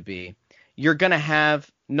going to be you're going to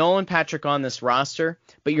have Nolan Patrick on this roster,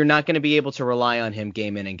 but you're not going to be able to rely on him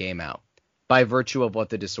game in and game out by virtue of what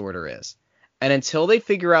the disorder is. And until they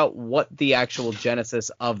figure out what the actual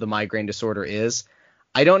genesis of the migraine disorder is,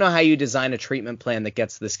 I don't know how you design a treatment plan that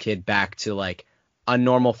gets this kid back to like a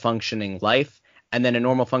normal functioning life, and then a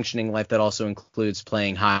normal functioning life that also includes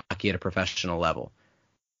playing hockey at a professional level.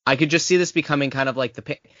 I could just see this becoming kind of like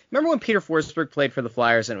remember when Peter Forsberg played for the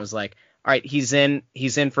Flyers and it was like, all right, he's in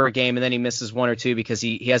for a game and then he misses one or two because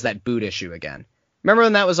he has that boot issue again. Remember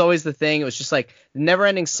when that was always the thing? It was just like the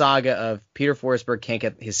never-ending saga of Peter Forsberg can't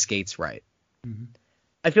get his skates right. Mm-hmm.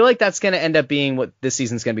 I feel like that's going to end up being what this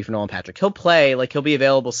season's going to be for Nolan Patrick. He'll play, like he'll be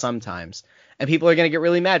available sometimes, and people are going to get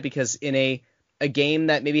really mad because in a game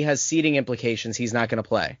that maybe has seeding implications, he's not going to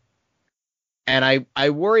play. And I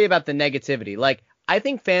worry about the negativity. Like, I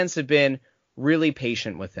think fans have been really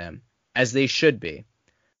patient with him, as they should be.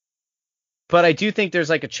 But I do think there's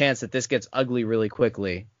like a chance that this gets ugly really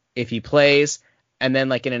quickly if he plays, and then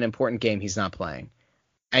like in an important game, he's not playing.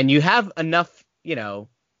 And you have enough, you have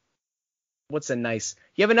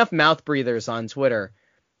enough mouth breathers on Twitter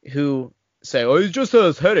who say, oh, he just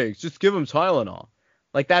has headaches, just give him Tylenol.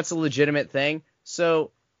 Like, that's a legitimate thing.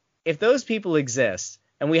 So if those people exist,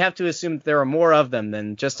 and we have to assume that there are more of them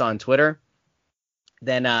than just on Twitter,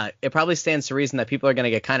 then it probably stands to reason that people are going to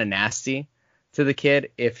get kind of nasty to the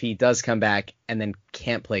kid if he does come back and then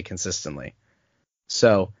can't play consistently.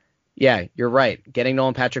 So, yeah, you're right. Getting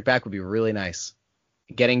Nolan Patrick back would be really nice.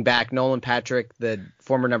 Getting back Nolan Patrick, the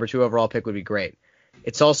former number 2 overall pick, would be great.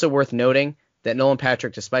 It's also worth noting that Nolan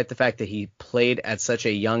Patrick, despite the fact that he played at such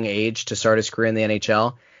a young age to start his career in the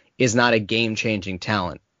NHL, is not a game-changing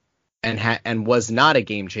talent and was not a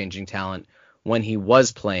game-changing talent when he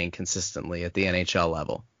was playing consistently at the NHL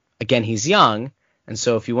level. Again, he's young, and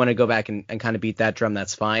so if you want to go back and kind of beat that drum,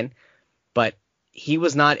 that's fine. But he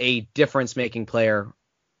was not a difference-making player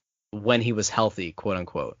when he was healthy,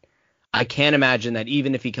 quote-unquote. I can't imagine that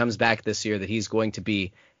even if he comes back this year that he's going to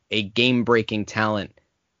be a game-breaking talent,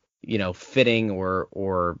 fitting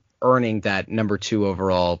or earning that number 2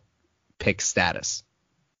 overall pick status,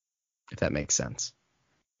 if that makes sense.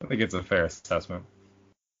 I think it's a fair assessment.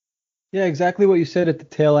 Yeah, exactly what you said at the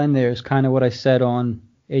tail end there is kind of what I said on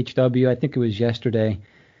HW. I think it was yesterday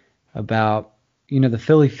about, the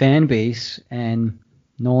Philly fan base and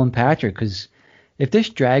Nolan Patrick, because if this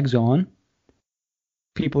drags on,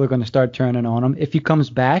 people are going to start turning on him. If he comes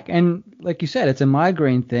back, and like you said, it's a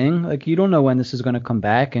migraine thing. Like, you don't know when this is going to come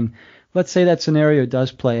back. And let's say that scenario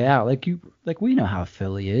does play out. Like we know how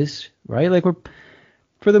Philly is, right? Like, we're,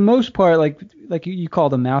 for the most part, like you call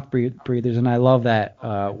them mouth breathers, and I love that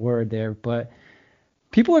word there. But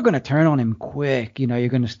people are going to turn on him quick. You're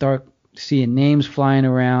going to start seeing names flying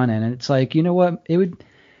around, and it's like, you know what?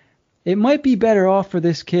 It might be better off for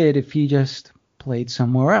this kid if he just played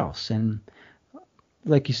somewhere else. And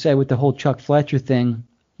like you said, with the whole Chuck Fletcher thing,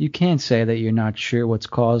 you can't say that you're not sure what's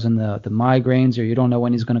causing the migraines, or you don't know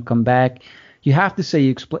when he's going to come back. You have to say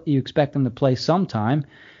you expect him to play sometime.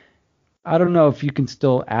 I don't know if you can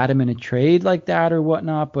still add him in a trade like that or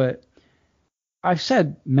whatnot, but I've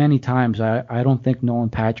said many times I don't think Nolan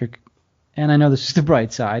Patrick, and I know this is the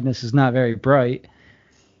bright side, and this is not very bright,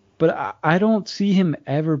 but I don't see him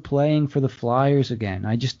ever playing for the Flyers again.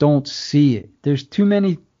 I just don't see it. There's too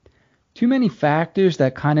many factors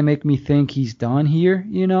that kind of make me think he's done here,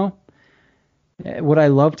 Would I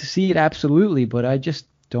love to see it? Absolutely, but I just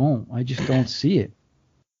don't see it.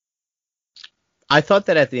 I thought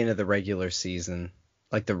that at the end of the regular season,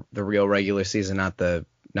 like the real regular season, not the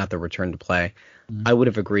return to play, I would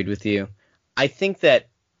have agreed with you. I think that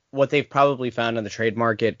what they've probably found in the trade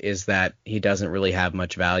market is that he doesn't really have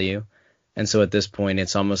much value. And so at this point,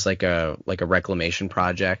 it's almost like a reclamation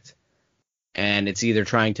project. And it's either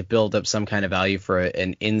trying to build up some kind of value for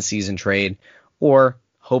an in-season trade or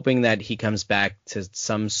hoping that he comes back to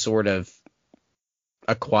some sort of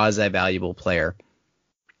a quasi-valuable player.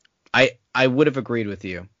 I would have agreed with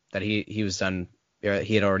you that he was done.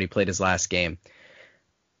 He had already played his last game.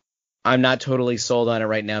 I'm not totally sold on it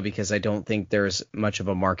right now because I don't think there's much of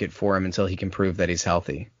a market for him until he can prove that he's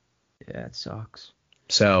healthy. Yeah, it sucks.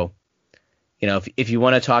 So, if you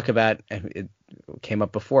want to talk about, it came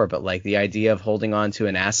up before, but like the idea of holding on to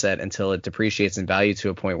an asset until it depreciates in value to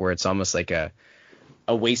a point where it's almost like a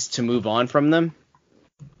waste to move on from them.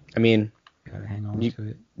 I mean, gotta hang on to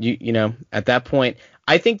it. You at that point,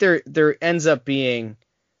 I think there ends up being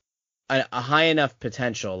a high enough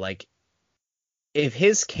potential. Like if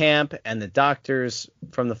his camp and the doctors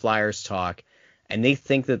from the Flyers talk and they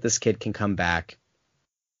think that this kid can come back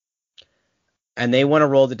and they want to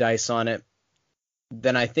roll the dice on it,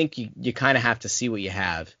 then I think you kind of have to see what you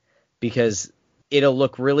have, because it'll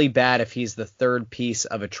look really bad if he's the third piece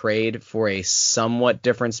of a trade for a somewhat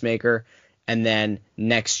difference maker, and then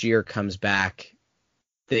next year comes back,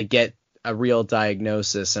 they get a real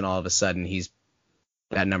diagnosis, and all of a sudden he's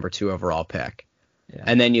that number 2 overall pick. Yeah.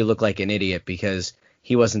 And then you look like an idiot because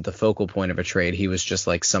he wasn't the focal point of a trade. He was just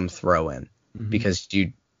like some throw-in because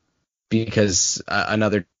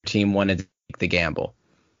another team wanted to take the gamble.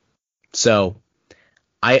 So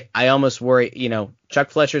I almost worry,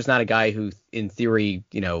 Chuck Fletcher's not a guy who in theory,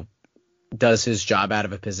 does his job out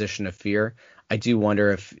of a position of fear. I do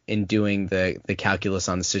wonder if in doing the calculus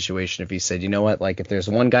on the situation, if he said, you know what, like if there's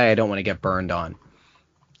one guy I don't want to get burned on,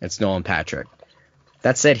 it's Nolan Patrick.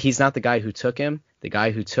 That said, he's not the guy who took him. The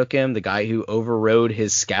guy who took him, the guy who overrode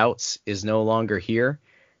his scouts is no longer here.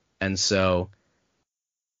 And so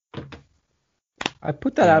I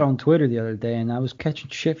put that out on Twitter the other day, and I was catching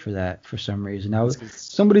shit for that for some reason.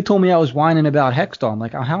 Somebody told me I was whining about Hextall. I'm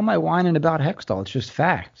like, how am I whining about Hextall? It's just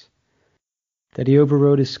fact that he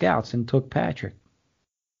overrode his scouts and took Patrick.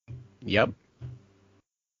 Yep.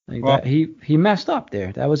 That, he messed up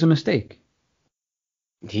there. That was a mistake.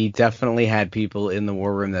 He definitely had people in the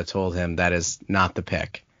war room that told him that is not the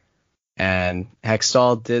pick. And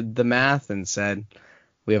Hextall did the math and said,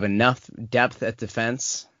 we have enough depth at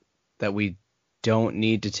defense that we don't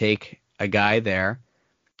need to take a guy there.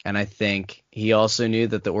 And I think he also knew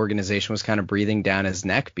that the organization was kind of breathing down his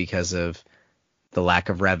neck because of the lack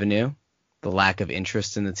of revenue, the lack of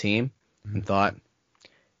interest in the team, and thought,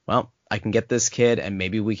 well, I can get this kid and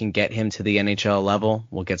maybe we can get him to the NHL level.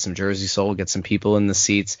 We'll get some jersey sold, we'll get some people in the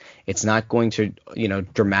seats. It's not going to,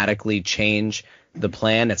 dramatically change the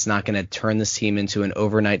plan. It's not going to turn this team into an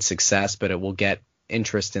overnight success, but it will get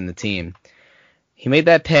interest in the team. He made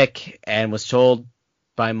that pick and was told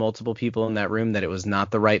by multiple people in that room that it was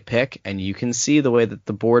not the right pick. And you can see the way that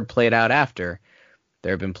the board played out after.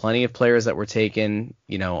 There have been plenty of players that were taken,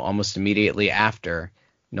 almost immediately after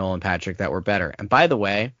Nolan Patrick that were better. And by the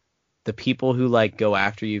way, the people who go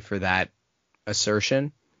after you for that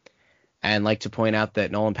assertion and like to point out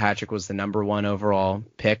that Nolan Patrick was the number 1 overall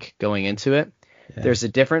pick going into it. Yeah. There's a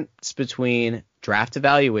difference between draft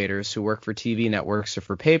evaluators who work for TV networks or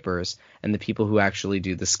for papers and the people who actually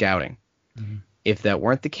do the scouting. Mm-hmm. If that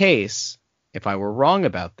weren't the case, if I were wrong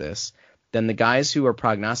about this, then the guys who are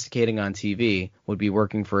prognosticating on TV would be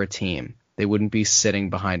working for a team. They wouldn't be sitting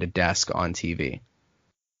behind a desk on TV.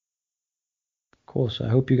 Cool. So I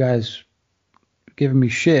hope you guys are giving me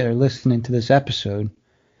shit or listening to this episode,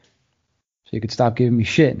 so you could stop giving me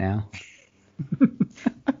shit now.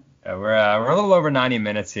 Yeah, we're a little over 90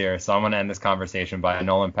 minutes here, so I'm going to end this conversation by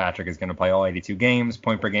Nolan Patrick is going to play all 82 games,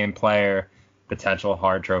 point per game player, potential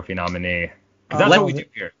Hart Trophy nominee. Because that's what we do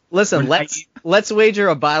here. Listen, let's wager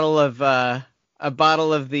a bottle of the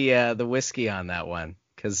whiskey on that one,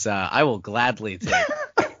 because I will gladly take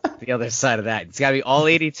the other side of that. It's got to be all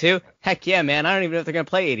 82. Heck yeah, man. I don't even know if they're going to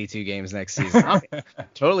play 82 games next season. I'm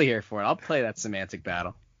totally here for it. I'll play that semantic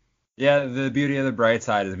battle. Yeah, the beauty of the bright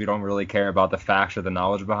side is we don't really care about the facts or the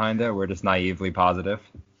knowledge behind it. We're just naively positive.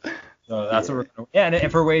 So that's what we're going to. Yeah, and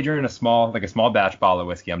if we're wagering a small batch bottle of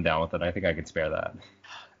whiskey, I'm down with it. I think I could spare that.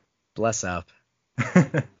 Bless up.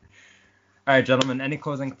 All right, gentlemen, any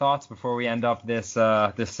closing thoughts before we end up this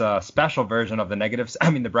special version of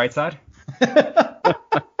the bright side?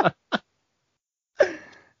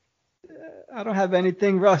 I don't have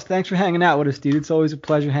anything. Russ, thanks for hanging out with us, dude. It's always a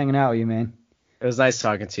pleasure hanging out with you, man. It was nice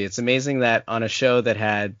talking to you. It's amazing that on a show that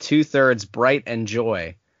had 2/3 bright and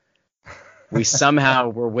joy, we somehow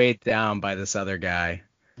were weighed down by this other guy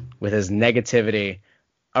with his negativity.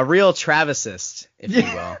 A real Travisist, if you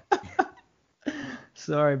will.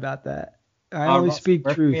 Sorry about that. I only speak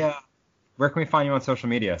truth. where can we find you on social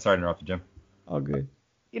media? Sorry to interrupt you, Jim. All good.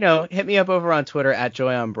 Hit me up over on Twitter at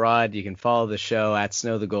JoyOnBroad. You can follow the show at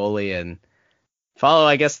Snow the Goalie and follow,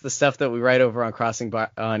 I guess, the stuff that we write over on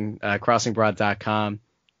crossingbroad.com.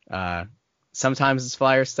 Sometimes it's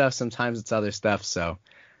Flyer stuff, sometimes it's other stuff. So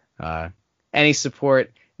any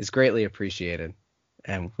support is greatly appreciated.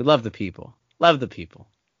 And we love the people. Love the people.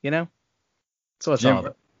 That's what it's all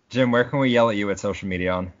about. Jim, where can we yell at you at social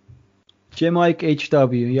media on? Jim Ike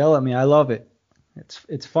HW. Yell at me. I love it.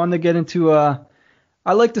 It's fun to get into.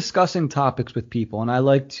 I like discussing topics with people, and I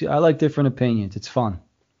like different opinions. It's fun.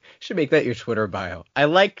 Should make that your Twitter bio. I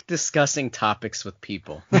like discussing topics with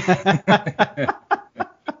people.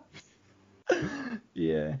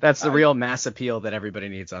 Yeah. That's the real mass appeal that everybody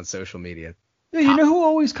needs on social media. Yeah, you know who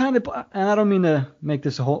always kind of, and I don't mean to make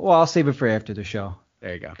this a whole, well, I'll save it for after the show.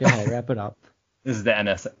 There you go. Go ahead, wrap it up. This is the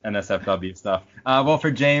NSFW stuff. Well, for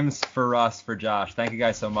James, for Russ, for Josh, thank you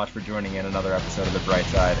guys so much for joining in another episode of The Bright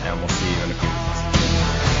Side, and we'll see you in a few weeks.